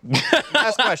question.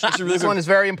 Last question. This one is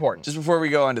very important. Just before we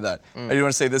go on to that, I do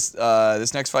want to say this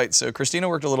this next fight. So Christina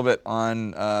worked a little bit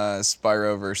on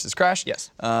Spyro versus Crash.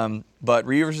 Yes. But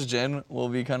Ryu versus Jin will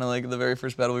be kind of like the very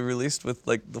first battle we released with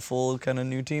like the full kind of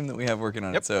new team that we have working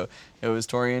on it. So it was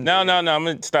Torian. No, I'm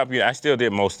gonna stop you. I still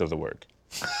did most of the work.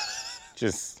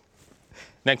 Just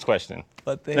next question.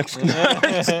 But they,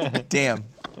 damn.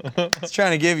 I was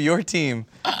trying to give your team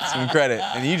some credit,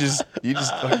 and you just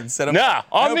fucking set up. Nah, I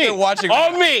on hope me. they're watching.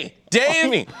 On me. Dave,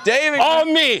 On me. Dave, and,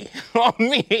 On me. On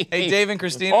me. hey, Dave and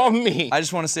Christina. On me. I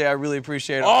just want to say I really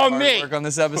appreciate all the On hard me. work on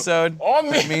this episode. On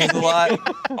me. It means a lot.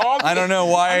 On I don't know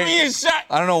why. I'm being shot.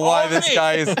 I don't know why On this me.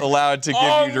 guy is allowed to give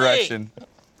On you me. direction.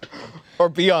 Or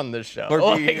be on this show.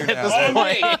 Or be here at this now. On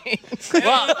point. me.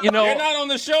 Well, you know, They're not on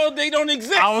the show. They don't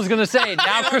exist. I was gonna say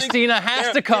now Christina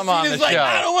has to come on the Christina's like, show.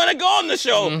 I don't want to go on the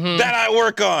show that I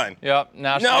work on. Yep.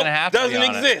 Now she's No, gonna have to be doesn't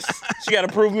on it. exist. She got to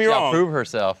prove me She's gotta wrong. prove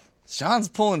herself. Sean's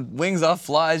pulling wings off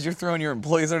flies. You're throwing your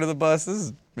employees under the bus. This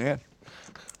is, man.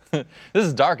 This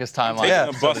is darkest timeline.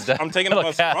 Yeah. I'm taking a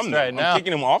bus from them. right now. I'm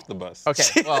kicking them off the bus.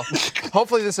 Okay, well,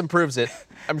 hopefully this improves it.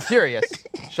 I'm curious,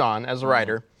 Sean, as a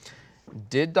writer,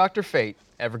 did Dr. Fate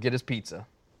ever get his pizza?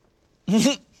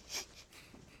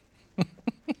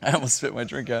 I almost spit my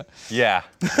drink out. Yeah.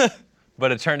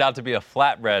 But it turned out to be a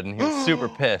flatbread, and he was super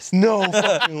pissed. No.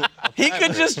 He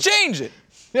could just change it.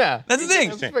 Yeah. That's the thing.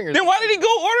 Then why did he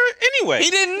go order it anyway? He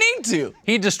didn't need to.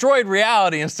 He destroyed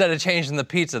reality instead of changing the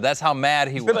pizza. That's how mad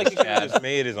he I feel was. like he could have Chad. just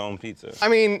made his own pizza. I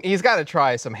mean, he's got to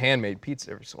try some handmade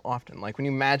pizza every so often. Like when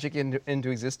you magic into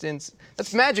existence,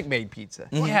 that's magic-made pizza.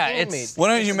 Yeah, Handmade. it's Why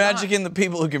don't you magic in the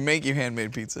people who can make you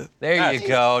handmade pizza? there. You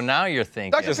go. Now you're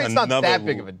thinking. Dr. Fate's not that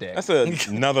big of a dick. That's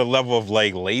another level of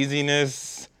like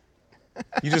laziness.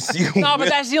 You No, but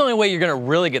that's the only way you're gonna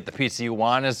really get the pizza you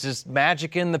want is just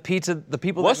magic in the pizza. The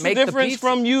people What's that make the difference pizza.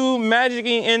 from you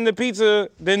magicking in the pizza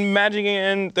than magicking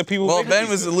in the people? Well, who make Ben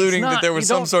the was pizza? alluding It's that not- there was you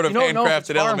some don't- sort of you don't know if it's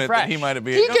handcrafted far and element that fresh. he might have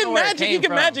been. He don't know can where it magic. He came can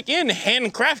from. magic in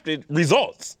handcrafted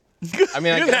results. I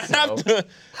mean, I You guess don't so.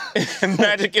 have to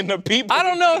magic in the people. I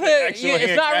don't know that Actual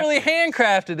it's not handcrafted. really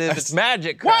handcrafted if it's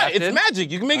magic crafted. Why? It's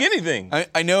magic. You can make anything.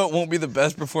 I know it won't be the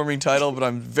best performing title, but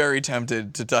I'm very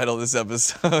tempted to title this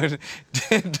episode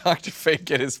 "Did Dr. Fate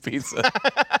Get His Pizza?"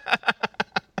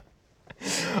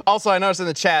 Also, I noticed in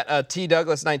the chat, T.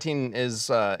 Douglas 19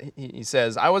 is he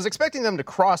says, I was expecting them to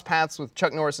cross paths with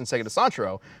Chuck Norris and Sega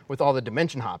DeSancho with all the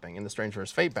dimension hopping in the Strange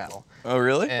vs. Fate battle. Oh,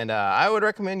 really? And I would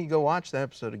recommend you go watch that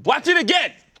episode again. Watch it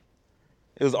again.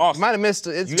 It was awesome. You might have missed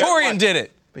it. It's You got- Torian did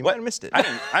it. You might have missed it. I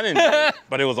didn't do it,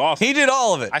 but it was awesome. He did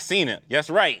all of it. I seen it. Yes,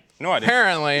 right. No, I didn't.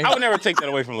 Apparently. I would never take that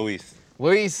away from Luis.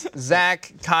 Luis,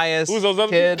 Zach, Caius, Who's those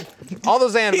other Kid, all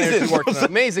those animators He's who worked with,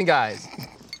 amazing guys.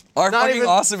 Our Not fucking even-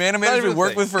 awesome not animators even we a worked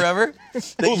thing. with forever.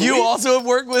 That you Luis? also have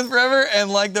worked with forever and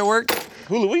like their work.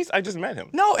 Who, Luis? I just met him.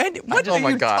 No, and what Oh are my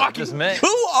you God. talking Just met- Who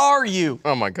are you?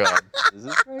 Oh my God. This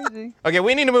is crazy. Okay,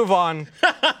 we need to move on.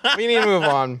 We need to move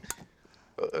on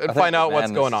and find out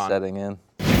what's going on. Setting in.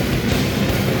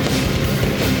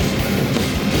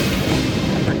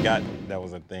 I forgot that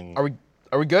was a thing.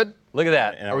 Are we good? Look at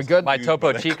that. And I Are we was good? My confused Topo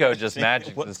by that Chico just conversation.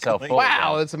 magicked What's itself going full. on?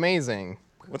 Wow, that's amazing.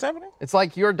 What's happening? It's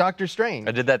like you're Doctor Strange.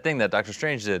 I did that thing that Doctor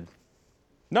Strange did.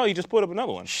 No, you just put up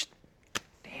another one.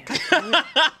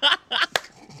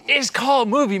 It's called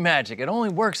movie magic. It only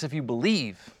works if you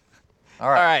believe. All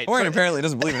right. All right. Torian apparently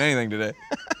doesn't believe in anything today.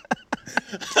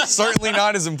 Certainly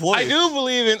not his employee. I do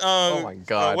believe in Oh my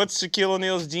God. what's Shaquille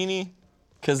O'Neal's genie?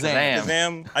 Kazam. Kazam.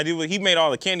 Shazam. I do. He made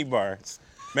all the candy bars.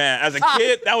 Man, as a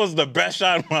kid, that was the best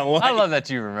shot of my life. I love that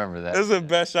you remember That that. was the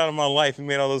best shot of my life. He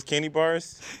made all those candy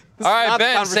bars. All right, not the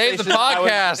Ben, save the conversation I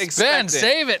was podcast. Ben, expecting.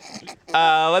 save it.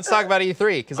 Let's talk about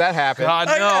E3 because that happened. God,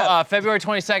 no. yeah. February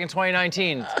 22nd,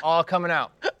 2019. It's all coming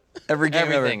out. Every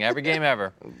game Everything. Every game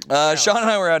ever. Sean and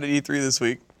I were out at E3 this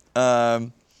week.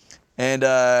 So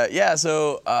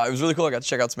it was really cool. I got to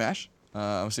check out Smash.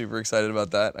 I'm super excited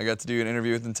about that. I got to do an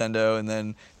interview with Nintendo, and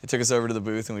then they took us over to the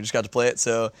booth, and we just got to play it.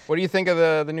 So What do you think of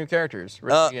the new characters,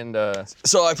 Ridley and? I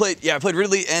played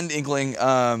Ridley and Inkling.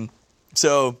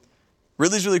 So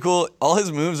Ridley's really cool. All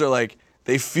his moves are like,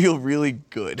 they feel really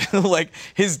good. Like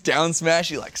his down smash,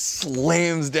 he like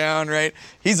slams down, right?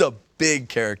 He's a big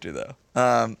character though.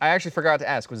 I actually forgot to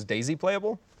ask. Was Daisy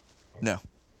playable? No.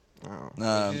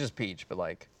 She's just Peach, but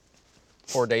like,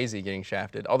 poor Daisy getting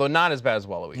shafted. Although not as bad as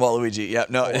Waluigi. Waluigi, yeah.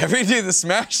 No, every day the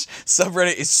Smash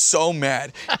subreddit is so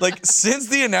mad. Like, since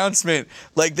the announcement,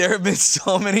 like, there have been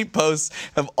so many posts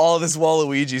of all this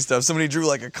Waluigi stuff. Somebody drew,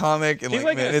 like, a comic, and, He's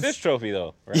like an assist trophy,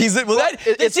 though. Right? He's, well,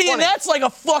 it's see, and funny. that's like a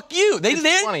fuck you.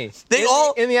 It's funny. They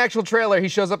all, in the actual trailer, he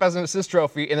shows up as an assist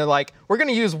trophy, and they're like, "We're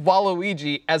gonna use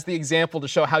Waluigi as the example to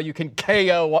show how you can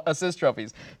KO assist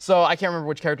trophies." So I can't remember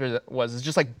which character it was. It's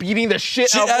just like beating the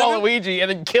shit out of out of him? Waluigi and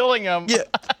then killing him. yeah.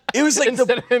 It was like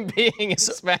Instead of him being in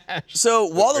Smash. So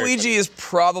very funny. Waluigi is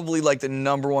probably like the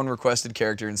 #1 requested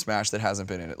character in Smash that hasn't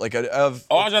been in it. Like of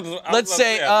Oh, I was about to- I was let's about to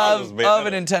say say, I thought it was of better.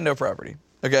 a Nintendo property.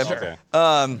 Okay. Okay.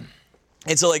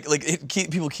 And so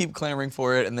people keep clamoring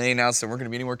for it, and they announced there weren't going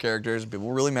to be any more characters. And people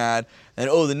were really mad. And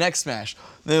the next Smash.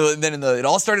 Then it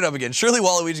all started up again. Surely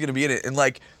Waluigi's going to be in it, and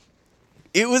like.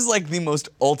 It was like the most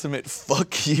ultimate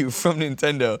fuck you from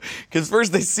Nintendo. Because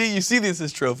first you see the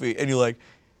assist trophy, and you're like,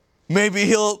 maybe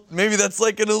that's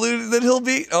like an illusion that he'll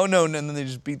beat. Oh no, and then they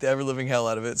just beat the ever living hell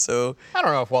out of it. So I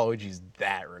don't know if Waluigi's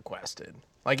that requested.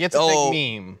 Like it's a Oh.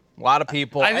 big meme. A lot of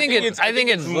people. I think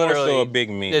it's more literally so a big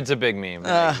meme. It's a big meme.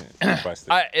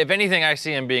 Requested. If anything, I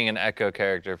see him being an Echo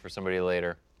character for somebody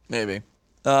later. maybe.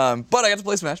 But I got to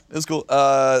play Smash. It was cool.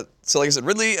 So like I said,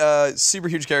 Ridley, super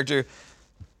huge character.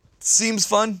 Seems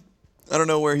fun. I don't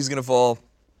know where he's gonna fall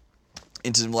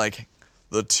into like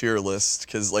the tier list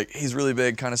because like he's really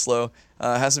big, kind of slow.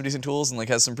 Has some decent tools and like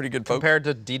has some pretty good poke. compared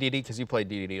to DDD because you play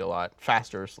DDD a lot.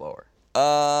 Faster or slower?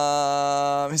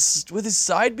 With his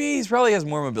side B, he probably has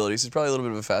more mobility. So he's probably a little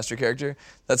bit of a faster character.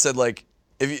 That said, like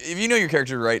if you know your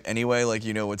character right anyway, like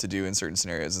you know what to do in certain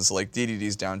scenarios, and so like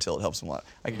DDD's down tilt helps them a lot.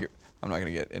 I'm not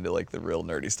gonna get into like the real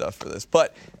nerdy stuff for this,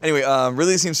 but anyway,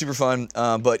 really seems super fun.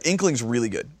 But Inkling's really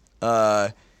good.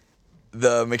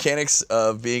 The mechanics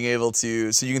of being able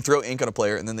to, so you can throw ink on a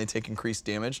player and then they take increased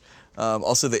damage.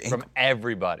 Also the ink From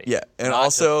everybody. Yeah, and not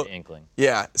also just the Inkling.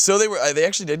 Yeah, so they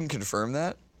actually didn't confirm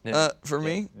that for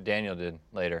me. Daniel did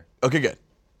later. Okay, good,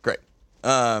 great.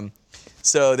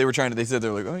 So they said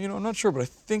they're like, oh, I'm not sure, but I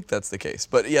think that's the case.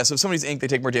 But yeah, so if somebody's ink, they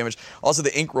take more damage. Also,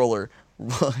 the ink roller,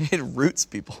 it roots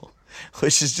people,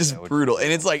 which is just brutal.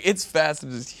 And it's fast,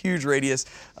 and it's huge radius.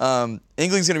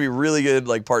 Inkling's gonna be really good,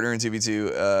 like partner in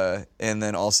 2v2, and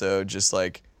then also just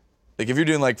like if you're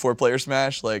doing like 4-player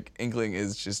Smash, like Inkling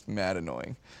is just mad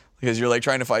annoying. Because you're like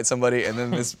trying to fight somebody, and then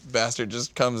this bastard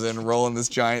just comes in rolling this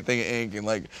giant thing of ink and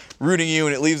like rooting you,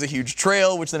 and it leaves a huge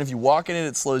trail, which then if you walk in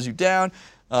it slows you down.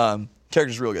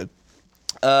 Character's real good.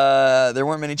 There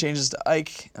weren't many changes to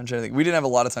Ike. I'm trying to think. We didn't have a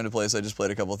lot of time to play, so I just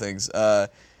played a couple things.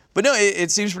 But no,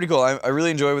 it seems pretty cool. I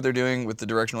really enjoy what they're doing with the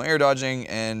directional air dodging,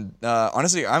 and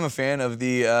honestly, I'm a fan of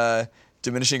the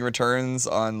diminishing returns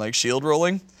on like shield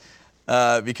rolling,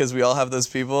 because we all have those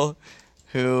people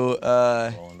who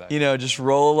just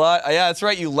roll a lot. Yeah, that's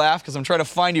right. You laugh because I'm trying to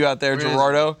find you out there,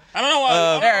 Gerardo. I don't know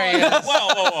why. There he is.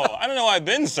 Whoa. I don't know why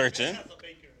Ben's searching.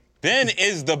 Ben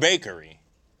is the bakery.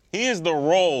 He is the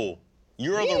role.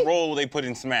 You're the role they put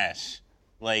in Smash.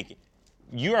 Like,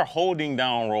 you are holding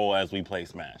down role as we play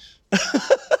Smash.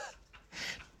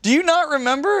 Do you not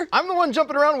remember? I'm the one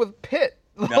jumping around with Pit.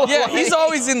 No. Yeah, he's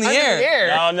always in the air.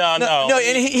 No. No,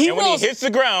 and he and when rolls. he hits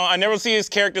the ground, I never see his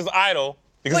characters idle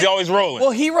because he's always rolling.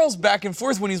 Well, he rolls back and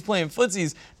forth when he's playing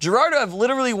footsies. Gerardo, I've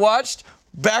literally watched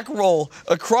back roll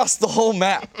across the whole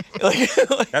map.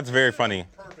 That's very funny.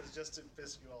 Purpose just to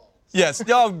piss you off. Yes.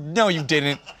 No, you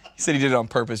didn't. He said he did it on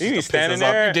purpose. You just be to piss standing us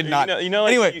off. there. You did not. You know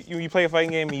like anyway, you play a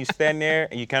fighting game and you stand there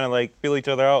and you kind of like feel each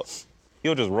other out.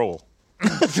 You'll just roll.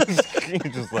 You're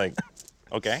just like,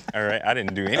 okay, all right, I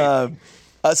didn't do anything.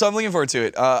 so I'm looking forward to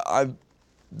it.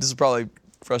 This will probably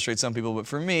frustrate some people, but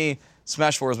for me,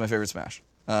 Smash 4 is my favorite Smash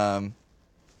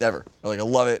ever. Like I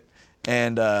love it,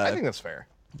 and I think that's fair.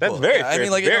 That's very I fair.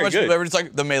 mean, like very much good. it's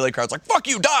like the melee crowd's like fuck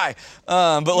you, die.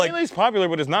 But like Melee's popular,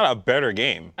 but it's not a better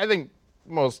game. I think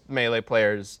most Melee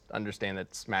players understand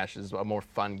that Smash is a more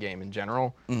fun game in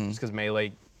general, just because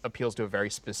Melee appeals to a very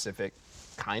specific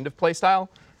kind of play style,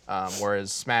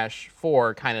 whereas Smash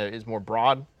 4 kind of is more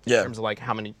broad in terms of like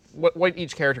what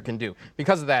each character can do.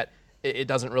 Because of that, it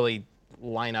doesn't really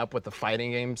line up with the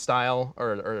fighting game style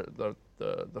or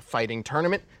the fighting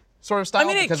tournament sort of style. I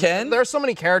mean, it because can. There are so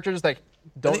many characters that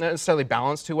don't necessarily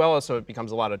balance too well, so it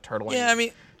becomes a lot of turtling. Yeah, I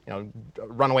mean,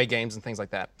 runaway games and things like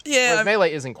that. Yeah, Whereas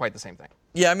Melee isn't quite the same thing.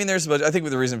 yeah, I mean, I think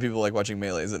the reason people like watching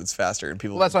Melee is that it's faster and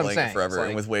people Well, that's have what been I'm playing it saying. forever It's and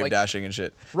like- with wave like- dashing and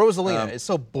shit. Rosalina is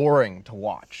so boring to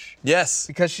watch Yes.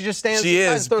 because she just stands. She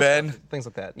and is, throws Ben. stuff, things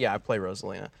like that. Yeah, I play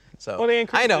Rosalina, so Well, they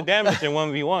increase I know. the damage in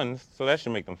 1v1s, so that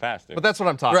should make them faster. But that's what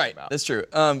I'm talking Right, about. that's true.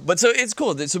 But so it's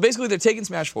cool. So basically, they're taking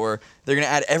Smash 4. They're gonna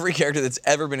add every character that's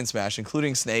ever been in Smash,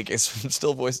 including Snake. It's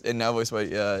still voiced and now voiced by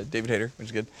David Hayter, which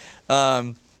is good.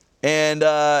 And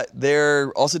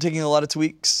they're also taking a lot of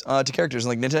tweaks to characters. And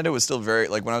like Nintendo was still very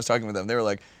like when I was talking with them, they were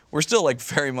like, we're still like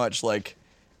very much like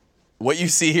what you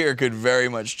see here could very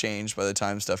much change by the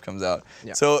time stuff comes out.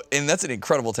 Yeah. So, and that's an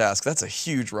incredible task. That's a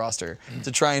huge roster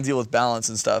to try and deal with balance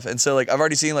and stuff. And so, like, I've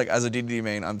already seen, like, as a DDD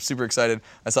main, I'm super excited.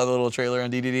 I saw the little trailer on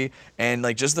DDD, and,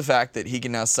 like, just the fact that he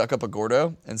can now suck up a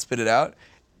Gordo and spit it out,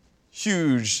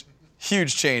 huge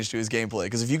change to his gameplay.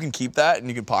 Because if you can keep that and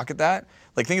you can pocket that,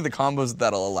 like, think of the combos that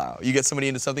that'll allow. You get somebody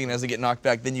into something, and as they get knocked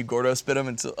back, then you Gordo spit them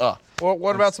until, Well,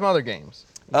 what about some other games?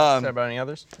 Say about any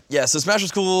others? Yeah, so Smash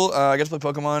was cool. I got to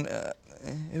play Pokemon.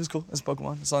 It was cool. It's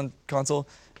Pokemon. It's on console.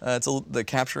 The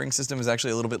capturing system is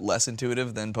actually a little bit less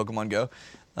intuitive than Pokemon Go.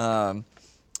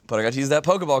 But I got to use that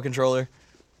Pokeball controller.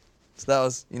 So that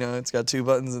was, it's got 2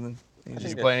 buttons and then Did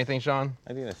you play anything, Sean?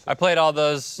 I think that's I played all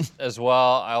those as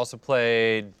well. I also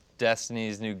played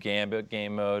Destiny's new Gambit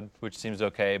game mode, which seems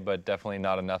okay, but definitely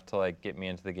not enough to like get me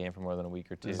into the game for more than a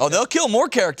week or two. Oh, they'll kill more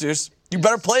characters. You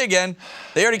better play again.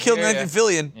 They already killed Yeah, Nathan yeah.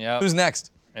 Fillion. Yep. Who's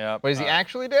next? Yeah. Wait, is he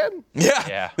actually dead? Yeah.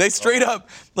 Yeah. They straight up,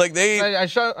 like they. I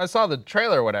saw the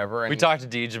trailer or whatever. And We talked to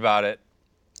Deej about it.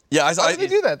 Yeah, I saw. How did they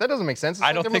do that? That doesn't make sense. It's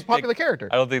like their most popular character.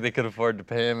 I don't think they could afford to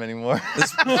pay him anymore.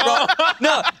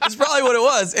 No, it's probably what it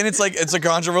was, and it's like it's a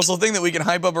controversial thing that we can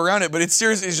hype up around it, but it's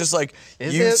seriously it's just like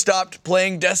you it? stopped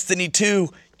playing Destiny 2.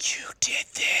 You did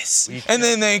this, and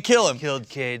then they kill him. Killed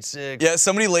Cade 6. Yeah,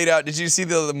 somebody laid out. Did you see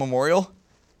the memorial?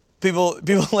 People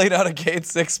laid out a Cade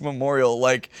 6 memorial.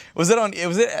 Like, was it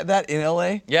that in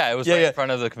LA? Yeah, it was in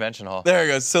front of the convention hall. There it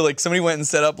goes. So like somebody went and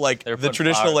set up like They were the putting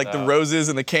traditional flowers like the out. roses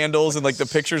and the candles and like the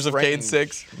pictures of Cade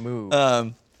 6. Move.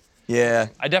 Yeah.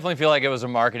 I definitely feel like it was a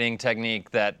marketing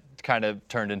technique that kind of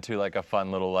turned into like a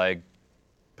fun little like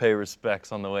pay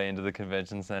respects on the way into the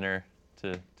convention center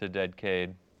to dead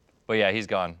Cade. But yeah, he's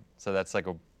gone. So that's like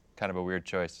a kind of a weird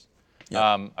choice.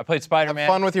 I played Spider-Man.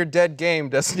 Fun with your dead game,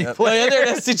 Destiny Oh player. yeah, there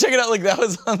it is. See, check it out. Like that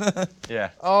was on the. Yeah.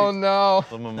 Oh no.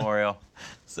 The memorial.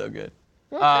 So good.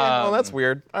 Okay, well, that's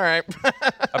weird. All right.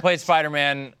 I played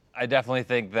Spider-Man. I definitely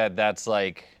think that that's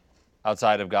like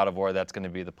outside of God of War, that's going to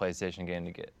be the PlayStation game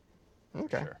to get.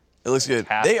 Okay. It looks good.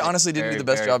 Fantastic. They honestly didn't do Very, the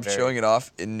best very, job very- showing it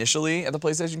off initially at the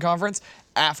PlayStation conference.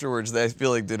 Afterwards, they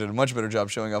feel like they did a much better job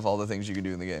showing off all the things you can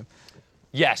do in the game.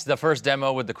 Yes, the first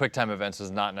demo with the QuickTime events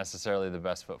was not necessarily the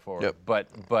best foot forward. Yep.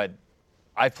 But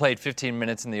I played 15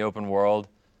 minutes in the open world,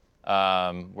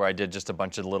 where I did just a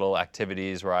bunch of little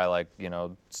activities where I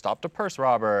stopped a purse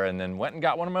robber and then went and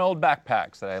got one of my old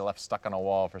backpacks that I left stuck on a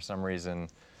wall for some reason,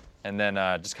 and then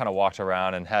just kind of walked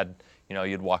around and had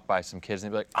you'd walk by some kids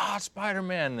and they'd be like,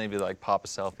 Spider-Man, and they'd be like pop a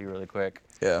selfie really quick.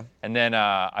 Yeah. And then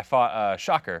I fought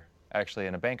Shocker actually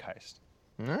in a bank heist,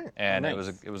 All right. and nice.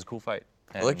 it was a cool fight.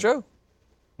 And Electro?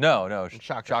 No,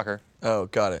 Shocker. Oh,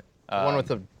 got it. The one with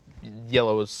the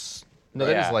yellows. No,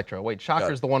 that is yeah. Electro. Wait,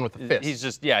 Shocker's the one with the fist.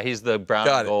 He's the brown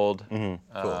Got and it. gold.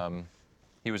 Cool.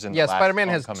 He was in Yeah, the last Spider-Man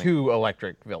has Homecoming. 2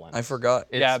 electric villains. I forgot.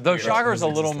 Yeah, though weird. Shocker's a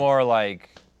little more like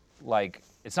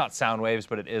it's not sound waves,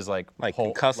 but it is like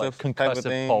concussive type of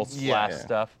thing? pulse Yeah. blast Yeah.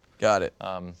 stuff. Got it.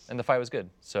 And the fight was good.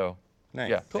 So Nice.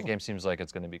 yeah, Cool. that game seems like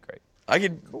it's going to be great. I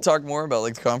could talk more about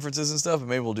like the conferences and stuff, but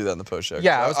maybe we'll do that in the post show.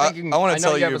 Yeah, I was thinking. I want know to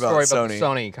tell you have you a story about the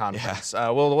Sony. Sony conference.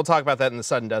 We'll talk about that in the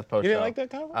sudden death post. You didn't show. like that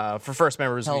conference? For first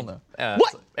members, Hell we no.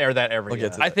 air that every. We'll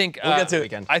get to I that. think We'll get to it.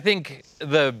 weekend. I think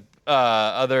the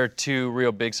other 2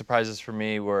 real big surprises for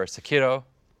me were Sekiro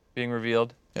being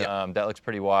revealed. Yeah. That looks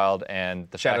pretty wild, and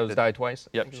the fact Shadows that- Die Twice.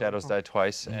 Yep, Shadows Die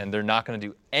Twice, and they're not going to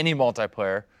do any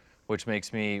multiplayer, which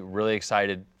makes me really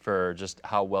excited for just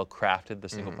how well crafted the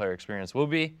single player experience will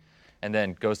be. And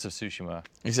then Ghost of Tsushima.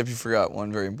 Except you forgot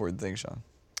one very important thing, Sean.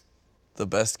 The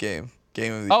best game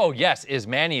of the Oh yes, is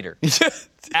Maneater.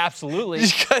 Absolutely. You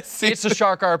guys see It's a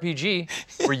shark RPG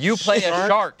where you play a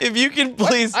shark. If you can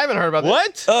please. I haven't heard about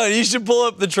What? Oh, you should pull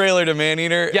up the trailer to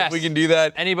Maneater. Yes. If we can do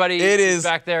that. Anybody It who's is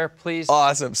back there, please.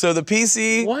 awesome. So the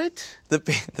PC. What? The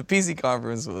PC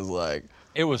conference was like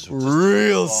It was just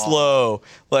real slow.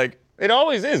 Like, It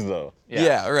always is though.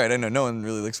 yeah, right. I know. No one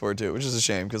really looks forward to it, which is a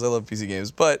shame because I love PC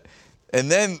games. And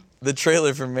then the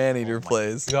trailer for Maneater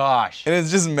plays. gosh. And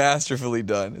it's just masterfully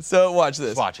done. So watch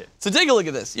this. Watch it. So take a look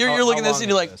at this. You're How looking at this long and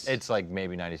you're is like, this? It's like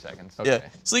maybe 90 seconds. yeah. Okay.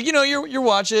 So like, you're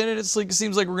watching and it's like it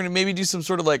seems like we're gonna maybe do some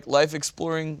sort of like life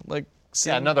exploring like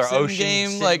sim, another sim ocean game,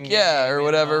 sim like yeah, game, or you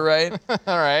whatever, know? right?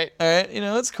 All right. All right,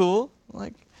 it's cool.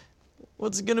 Like,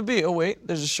 what's it gonna be? Oh wait,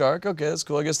 there's a shark. Okay, that's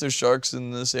cool. I guess there's sharks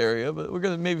in this area, but we're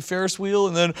gonna maybe Ferris wheel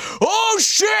and then oh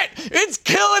shit, it's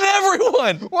killing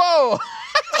everyone. Whoa!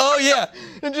 Oh yeah,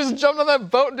 And just jumped on that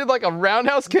boat and did like a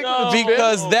roundhouse kick. with the fin?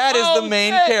 because that is Oh, the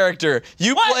main shit. character.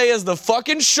 You play as the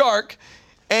fucking shark,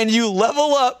 and you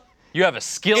level up, You have a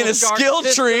skill In a shark skill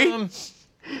tree. system.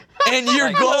 and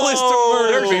your goal is to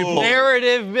murder There's people.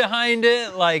 narrative behind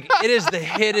it. Like, it is the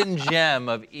hidden gem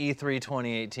of E3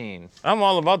 2018. I'm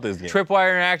all about this game.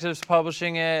 Tripwire Interactive's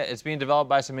publishing it. It's being developed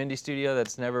by some indie studio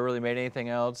that's never really made anything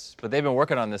else. But they've been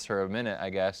working on this for a minute, I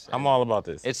guess. I'm all about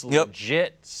this. It's Yep.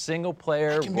 legit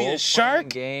single-player can be a role-playing shark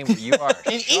game where you are a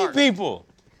and eat shark. people.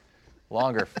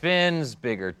 Longer fins,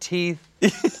 bigger teeth.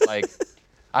 Like,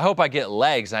 I hope I get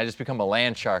legs and I just become a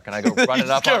land shark and I go running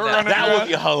up on that. That would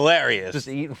be hilarious. Just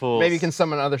eating fools. Maybe you can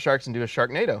summon other sharks and do a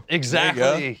Sharknado.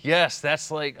 Exactly. Yes,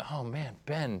 that's like, oh man,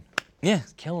 Ben, Yeah,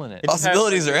 killing it.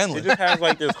 possibilities are It endless. just has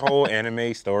like this whole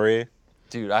anime story.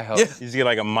 Dude, I hope. Yeah. You just get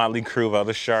like a motley crew of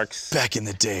other sharks. Back in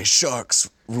the day, sharks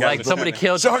Like somebody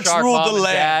killed Sharks your shark ruled mom the and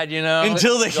land dad, you know?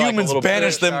 until the You're like a humans little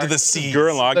banished British them to the shark. sea.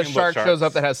 Gurren Lagann, The but shark sharks. shows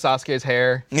up that has Sasuke's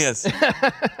hair. Yes,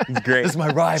 It's great. This is my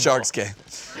rival. sharks gay.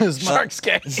 Shark's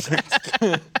gay.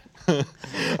 All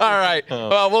right.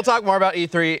 Well, we'll talk more about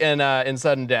E3 in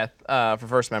sudden death for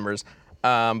first members.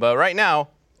 But right now,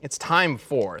 it's time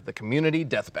for the community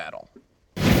death battle.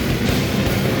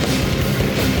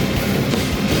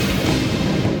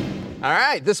 All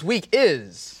right. This week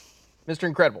is Mr.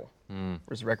 Incredible,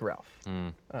 versus Wreck-It Ralph?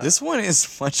 This one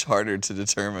is much harder to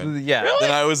determine Yeah.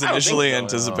 than I was I don't think initially so.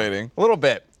 anticipating. A little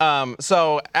bit.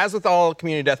 So, as with all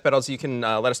community death battles, you can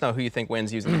let us know who you think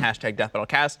wins using the hashtag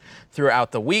DeathBattleCast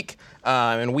throughout the week.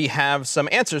 And we have some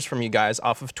answers from you guys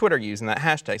off of Twitter using that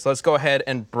hashtag. So let's go ahead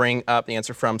and bring up the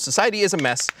answer from Society is a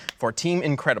Mess for Team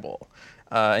Incredible.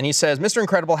 And he says, Mr.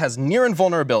 Incredible has near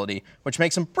invulnerability, which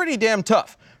makes him pretty damn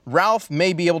tough. Ralph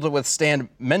may be able to withstand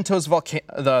Mentos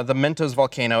the Mentos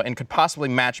volcano and could possibly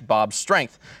match Bob's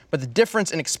strength, but the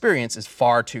difference in experience is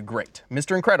far too great.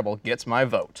 Mr. Incredible gets my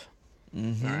vote. All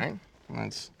right. I'm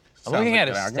looking at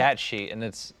his stat sheet, and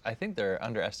I think they're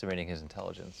underestimating his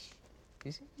intelligence.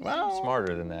 He's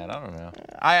smarter than that. I don't know.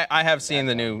 I have seen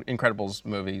the new Incredibles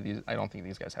movie. I don't think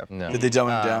these guys have. No. Did they dumb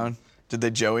him down? Did they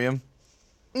Joey him?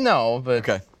 No, but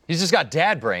Okay. He's just got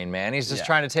dad brain, man. He's just Yeah.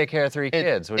 trying to take care of 3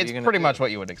 kids. What are it's you gonna pretty do? much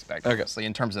what you would expect, obviously,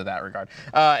 in terms of that regard.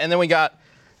 And then we got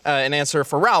an answer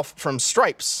for Ralph from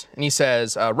Stripes, and he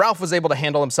says, Ralph was able to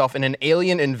handle himself in an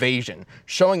alien invasion,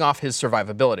 showing off his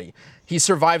survivability. He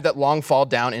survived that long fall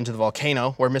down into the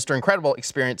volcano, where Mr. Incredible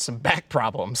experienced some back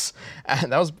problems.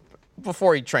 And that was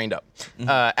before he trained up.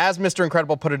 As Mr.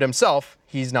 Incredible put it himself,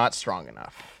 he's not strong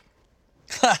enough.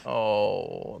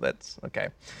 Oh, that's okay.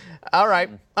 All right.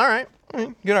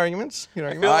 Good arguments. Good I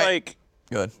arguments. feel like,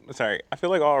 Good. sorry, I feel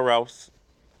like all Ralphs.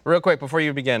 Real quick before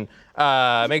you begin,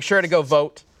 make sure to go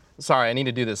vote. Sorry, I need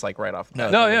to do this like right off. No,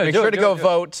 yeah, Make do sure it, to do go it, do it.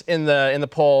 vote in the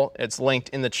poll. It's linked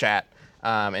in the chat,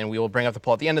 and we will bring up the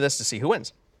poll at the end of this to see who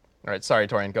wins. All right, sorry,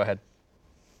 Torian, go ahead.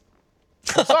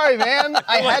 I'm sorry, man.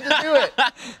 I had to do it.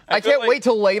 I feel can't like- wait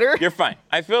till later. You're fine.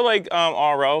 I feel like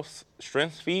all Ralph's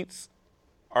strength feats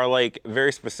are like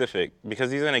very specific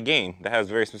because he's in a game that has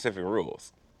very specific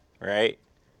rules, right?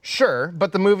 Sure,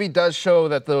 but the movie does show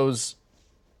that those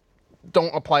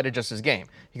don't apply to just his game.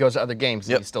 He goes to other games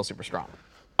and Yep. he's still super strong.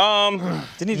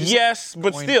 Didn't he just Yes,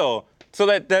 but point- still. So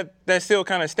that still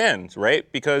kind of stands,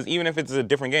 right? Because even if it's a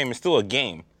different game, it's still a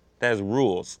game that has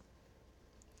rules.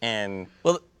 And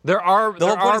Well, There are The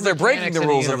whole point is they're breaking mechanics the in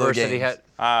rules of the universe that he games.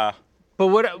 had- But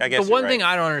what I guess the you're one right. thing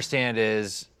I don't understand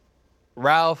is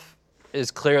Ralph is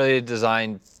clearly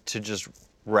designed to just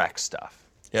wreck stuff.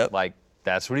 Yep. Like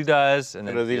that's what he does, and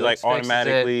then does he Felix like fixes it.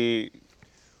 automatically?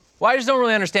 Well, I just don't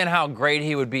really understand how great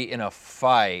he would be in a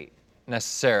fight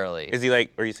necessarily. Is he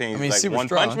like? Are you saying I mean, he's he's like super One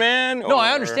strong. Punch Man? No,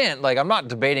 I or- understand. Like I'm not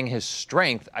debating his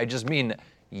strength. I just mean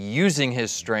using his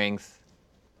strength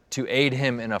to aid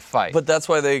him in a fight. But that's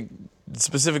why they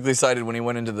specifically cited when he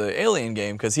went into the alien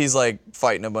game, because he's like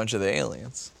fighting a bunch of the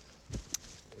aliens.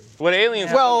 What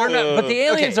aliens? Well, They're not- but the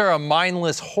aliens okay. are a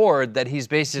mindless horde that he's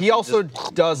basically. He also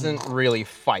just- doesn't really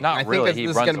fight. Not And I think really, that he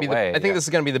this is runs gonna be away, I think yeah. this is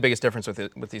going to be the biggest difference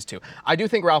with these two. I do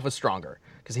think Ralph is stronger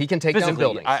because he can take down Physically,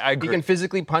 buildings. I He agree. can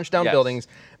physically punch down Yes. buildings.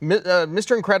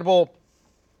 Mr. Incredible,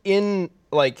 I'm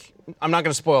not going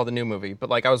to spoil the new movie, but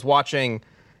like I was watching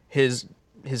his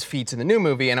feats in the new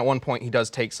movie, and at one point he does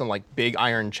take some like big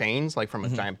iron chains like from a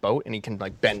giant boat, and he can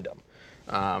like bend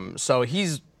them. So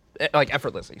he's like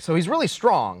effortlessly. So he's really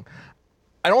strong.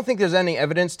 I don't think there's any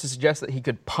evidence to suggest that he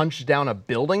could punch down a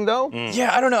building, though.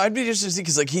 Yeah, I don't know. I'd be interested to see,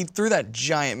 because like he threw that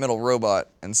giant metal robot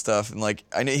and stuff, and like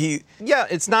I know he. Yeah,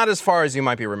 it's not as far as you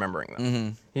might be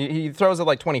remembering, though. He throws it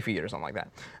like 20 feet or something like that.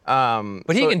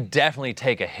 But he can definitely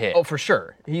take a hit. Oh, for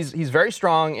sure. He's very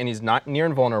strong and he's not near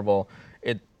invulnerable.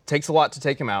 It takes a lot to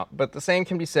take him out, but the same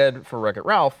can be said for Wreck-It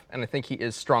Ralph, and I think he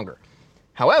is stronger.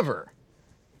 However,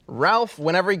 Ralph,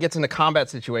 whenever he gets in a combat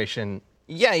situation,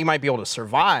 yeah, he might be able to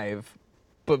survive,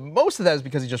 but most of that is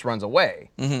because he just runs away.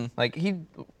 Like he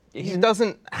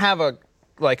doesn't have a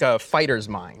fighter's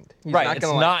mind. He's right. Not It's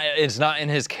gonna, not. It's not in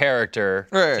his character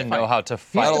Right. to know how to He's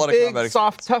fight. Not a the lot of big, combat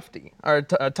soft tufty, or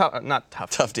not tough.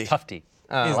 Tufty. Tufty.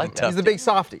 He's the big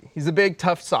softy. He's the big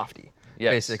tough softy,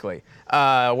 Yes. basically.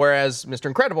 Whereas Mr.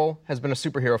 Incredible has been a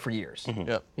superhero for years.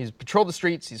 Yep. He's patrolled the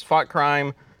streets. He's fought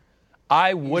crime.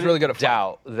 I wouldn't really good at fighting.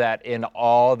 doubt that in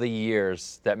all the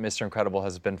years that Mr. Incredible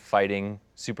has been fighting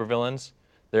supervillains,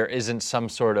 there isn't some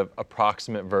sort of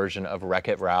approximate version of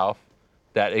Wreck-It Ralph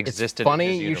that existed Funny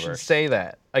in his you universe. should say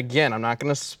that. Again, I'm not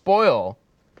going to spoil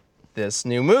this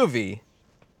new movie.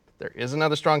 There is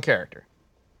another strong character.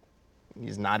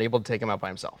 He's not able to take him out by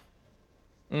himself.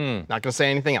 Not going to say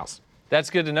anything else. That's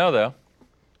good to know, though.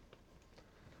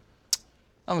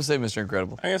 I'm gonna say Mr.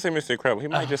 Incredible. I'm gonna say Mr. Incredible. He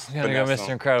might just I'm gonna go finesse Mr.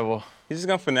 him. Incredible. He's just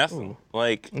gonna finesse him.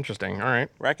 Like Interesting. All right.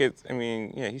 Rackets. I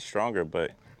mean, yeah, he's stronger,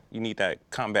 but you need that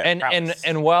combat. And prowess.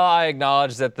 while I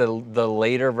acknowledge that the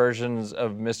later versions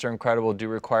of Mr. Incredible do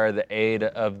require the aid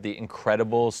of the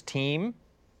Incredibles team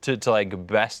to like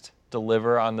best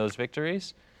deliver on those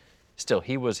victories, still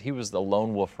he was the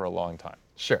lone wolf for a long time.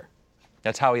 Sure.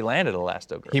 That's how he landed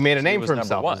Elastigirl. He made a So name was for number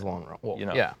himself one, as Lone Wolf. Well, you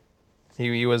know. Yeah.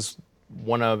 He was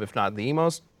one of, if not the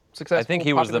most successful. I think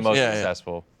he was the popular- most Yeah, yeah.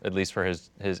 successful, at least for his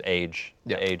age,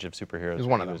 Yeah. the age of superheroes He was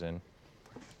one he of was them. in.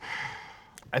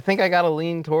 I think I got to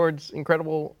lean towards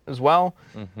Incredible as well.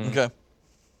 Okay.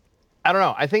 I don't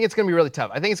know. I think it's going to be really tough.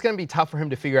 I think it's going to be tough for him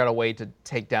to figure out a way to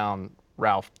take down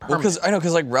Ralph Well, permanently.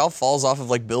 because like Ralph falls off of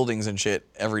like buildings and shit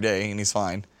every day, and he's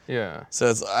fine. Yeah. So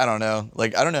it's I don't know.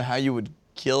 Like I don't know how you would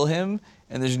kill him,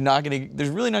 and there's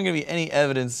really not gonna be any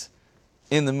evidence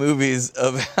in the movies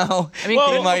of how mean,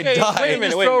 Well, he might okay, die. wait a minute,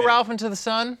 Just wait a throw minute. Ralph into the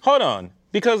sun? Hold on,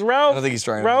 because Ralph. I don't think he's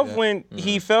trying to Ralph do that. when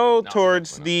he fell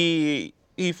towards the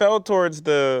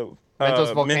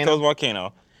Mentos volcano? Mentos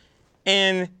volcano,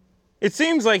 and it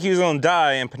seems like he was gonna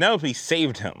die, and Penelope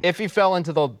saved him. If he fell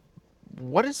into the,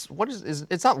 what is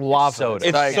it's not lava. soda.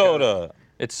 It's like- soda.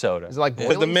 It's soda. Is it like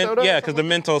Because boiling soda? or because the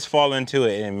something? Mentos fall into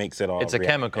it and it makes it all. It's a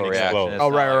react chemical and reaction. explode. It's Oh,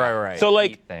 not right, like right, a right. So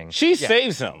like heat thing. she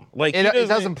saves him. Like It he does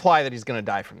doesn't. imply that he's going to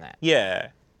die from that. Yeah.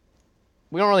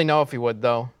 We don't really know if he would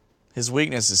though. His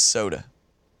weakness is soda.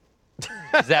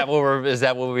 Is that what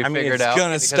we mean, figured it's out?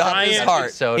 Gonna Because stop his giant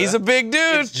heart. soda. He's a big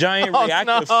dude. It's giant Oh, reactive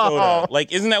no. soda.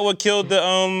 Like, isn't that what killed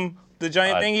the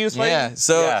giant thing he was fighting? Yeah.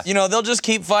 So Yeah. they'll just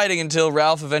keep fighting until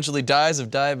Ralph eventually dies of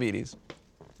diabetes.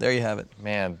 There you have it.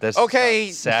 Man, this Okay,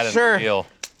 is sad sure. and real.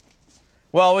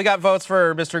 Well, we got votes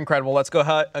for Mr. Incredible. Let's go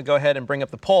ahead and bring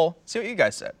up the poll. See what you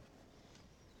guys said.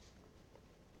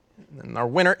 And our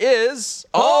winner is.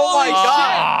 Oh my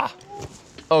God!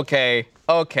 Okay.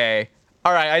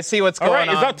 All right, I see what's going All right,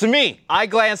 on. it's up to me. I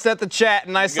glanced at the chat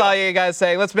and I saw you guys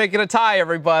saying, "Let's make it a tie,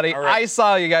 everybody." All right. I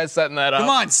saw you guys setting that up. Come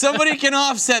on, somebody can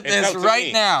offset It's this up to right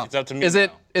me. now. It's up to me. Is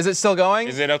it still going?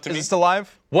 Is it up to Is me? it still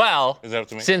live? Well, Is that up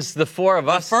to me? since the four of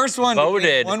us First one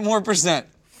voted 1 more %.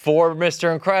 for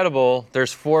Mr. Incredible,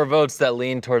 there's 4 votes that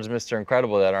lean towards Mr.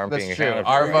 Incredible that aren't That's being true. accounted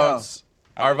Our for. we go. votes,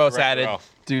 our votes Wreck-It added Ralph.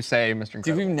 do say Mr. Dude,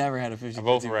 Incredible. we've never had a 50-50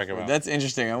 vote for Wreck-It before. Ralph. That's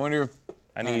interesting. I wonder if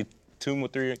I need two more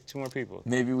people.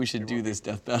 maybe we should do this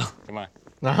death battle. Come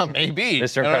on. Maybe.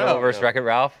 Mr. I don't Incredible know. versus Wreck-It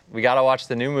Ralph. We gotta watch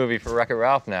the new movie for Wreck-It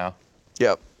Ralph now,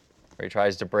 Yep. where he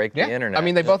tries to break Yeah. the internet. I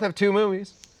mean, they both have 2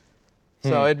 movies.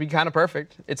 So it'd be kind of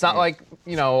perfect. It's not like,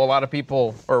 a lot of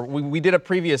people, or we did a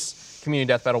previous community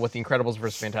death battle with the Incredibles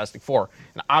versus Fantastic Four.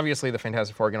 And obviously the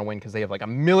Fantastic Four are going to win because they have like a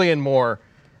million more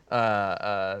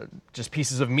just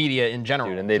pieces of media in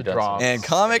general Dude, and they've to done draw. some And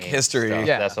comic insane history. stuff.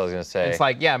 Yeah. That's what I was gonna say. It's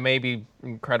like, yeah, maybe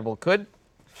Incredible could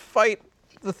fight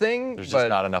the thing, There's but just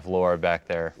not enough lore back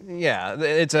there. yeah,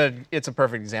 it's a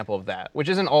perfect example of that, which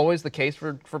isn't always the case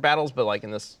for battles, but like in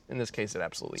this case, it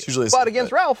absolutely is. usually a But safe against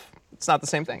bet. Ralph, it's not the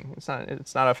same thing. It's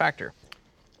not a factor.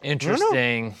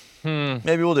 Interesting.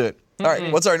 Maybe we'll do it. All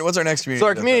right. What's our next community? So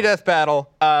our death community battle? death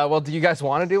battle. Well, do you guys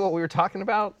want to do what we were talking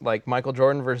about, like Michael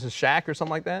Jordan versus Shaq or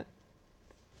something like that?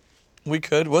 We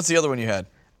could. What's the other one you had?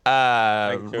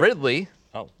 Ridley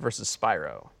Oh. versus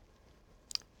Spyro,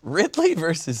 Ridley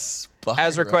versus Spyro.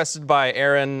 as requested by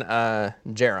Aaron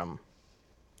Jerem.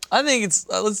 I think it's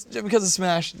because of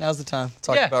Smash. Now's the time.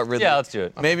 Talk about Ridley. Yeah, let's do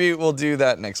it. Maybe we'll do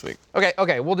that next week.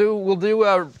 Okay, we'll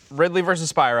do Ridley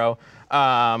versus Spyro,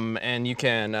 and you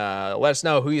can let us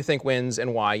know who you think wins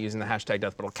and why using the hashtag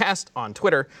DeathBattleCast on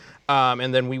Twitter,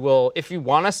 and then we will, if you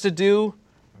want us to do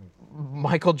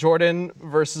Michael Jordan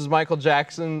versus Michael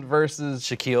Jackson versus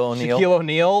Shaquille O'Neal Shaquille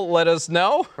O'Neal, let us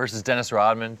know. versus Dennis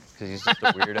Rodman because he's just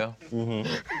a weirdo.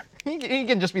 He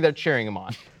can just be there cheering him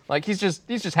on, like he's just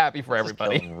happy for Kill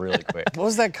everybody. him really quick. What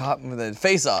was that cop movie?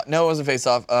 Face Off. No, it wasn't Face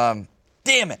Off.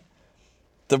 Damn it.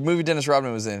 The movie Dennis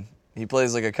Rodman was in. He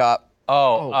plays like a cop.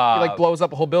 Oh, He like blows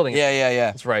up a whole building. Yeah.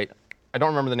 That's right. I don't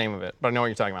remember the name of it, but I know what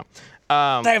you're talking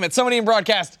about. Damn it. Somebody in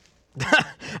broadcast.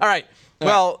 All right.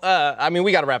 Well, I mean,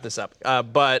 we got to wrap this up.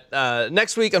 But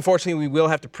next week, unfortunately, we will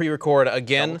have to pre-record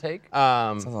again. Double take?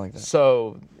 Something like that.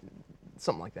 So,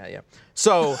 something like that, yeah.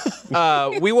 So,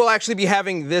 we will actually be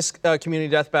having this community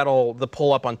death battle, the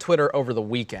poll up on Twitter over the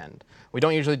weekend. We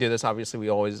don't usually do this. Obviously,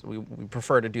 we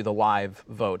prefer to do the live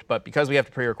vote. But because we have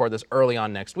to pre-record this early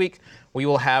on next week, we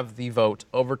will have the vote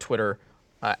over Twitter,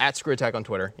 at Screw Attack on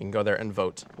Twitter. You can go there and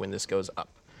vote when this goes up.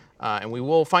 And we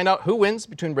will find out who wins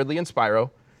between Ridley and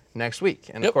Spyro next week.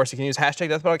 And of course, you can use hashtag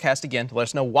DeathBattleCast again to let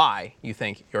us know why you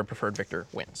think your preferred victor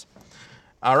wins.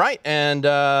 All right, and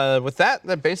with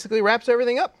that basically wraps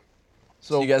everything up.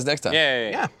 So See you guys next time. Yeah.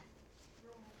 yeah.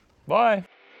 Bye.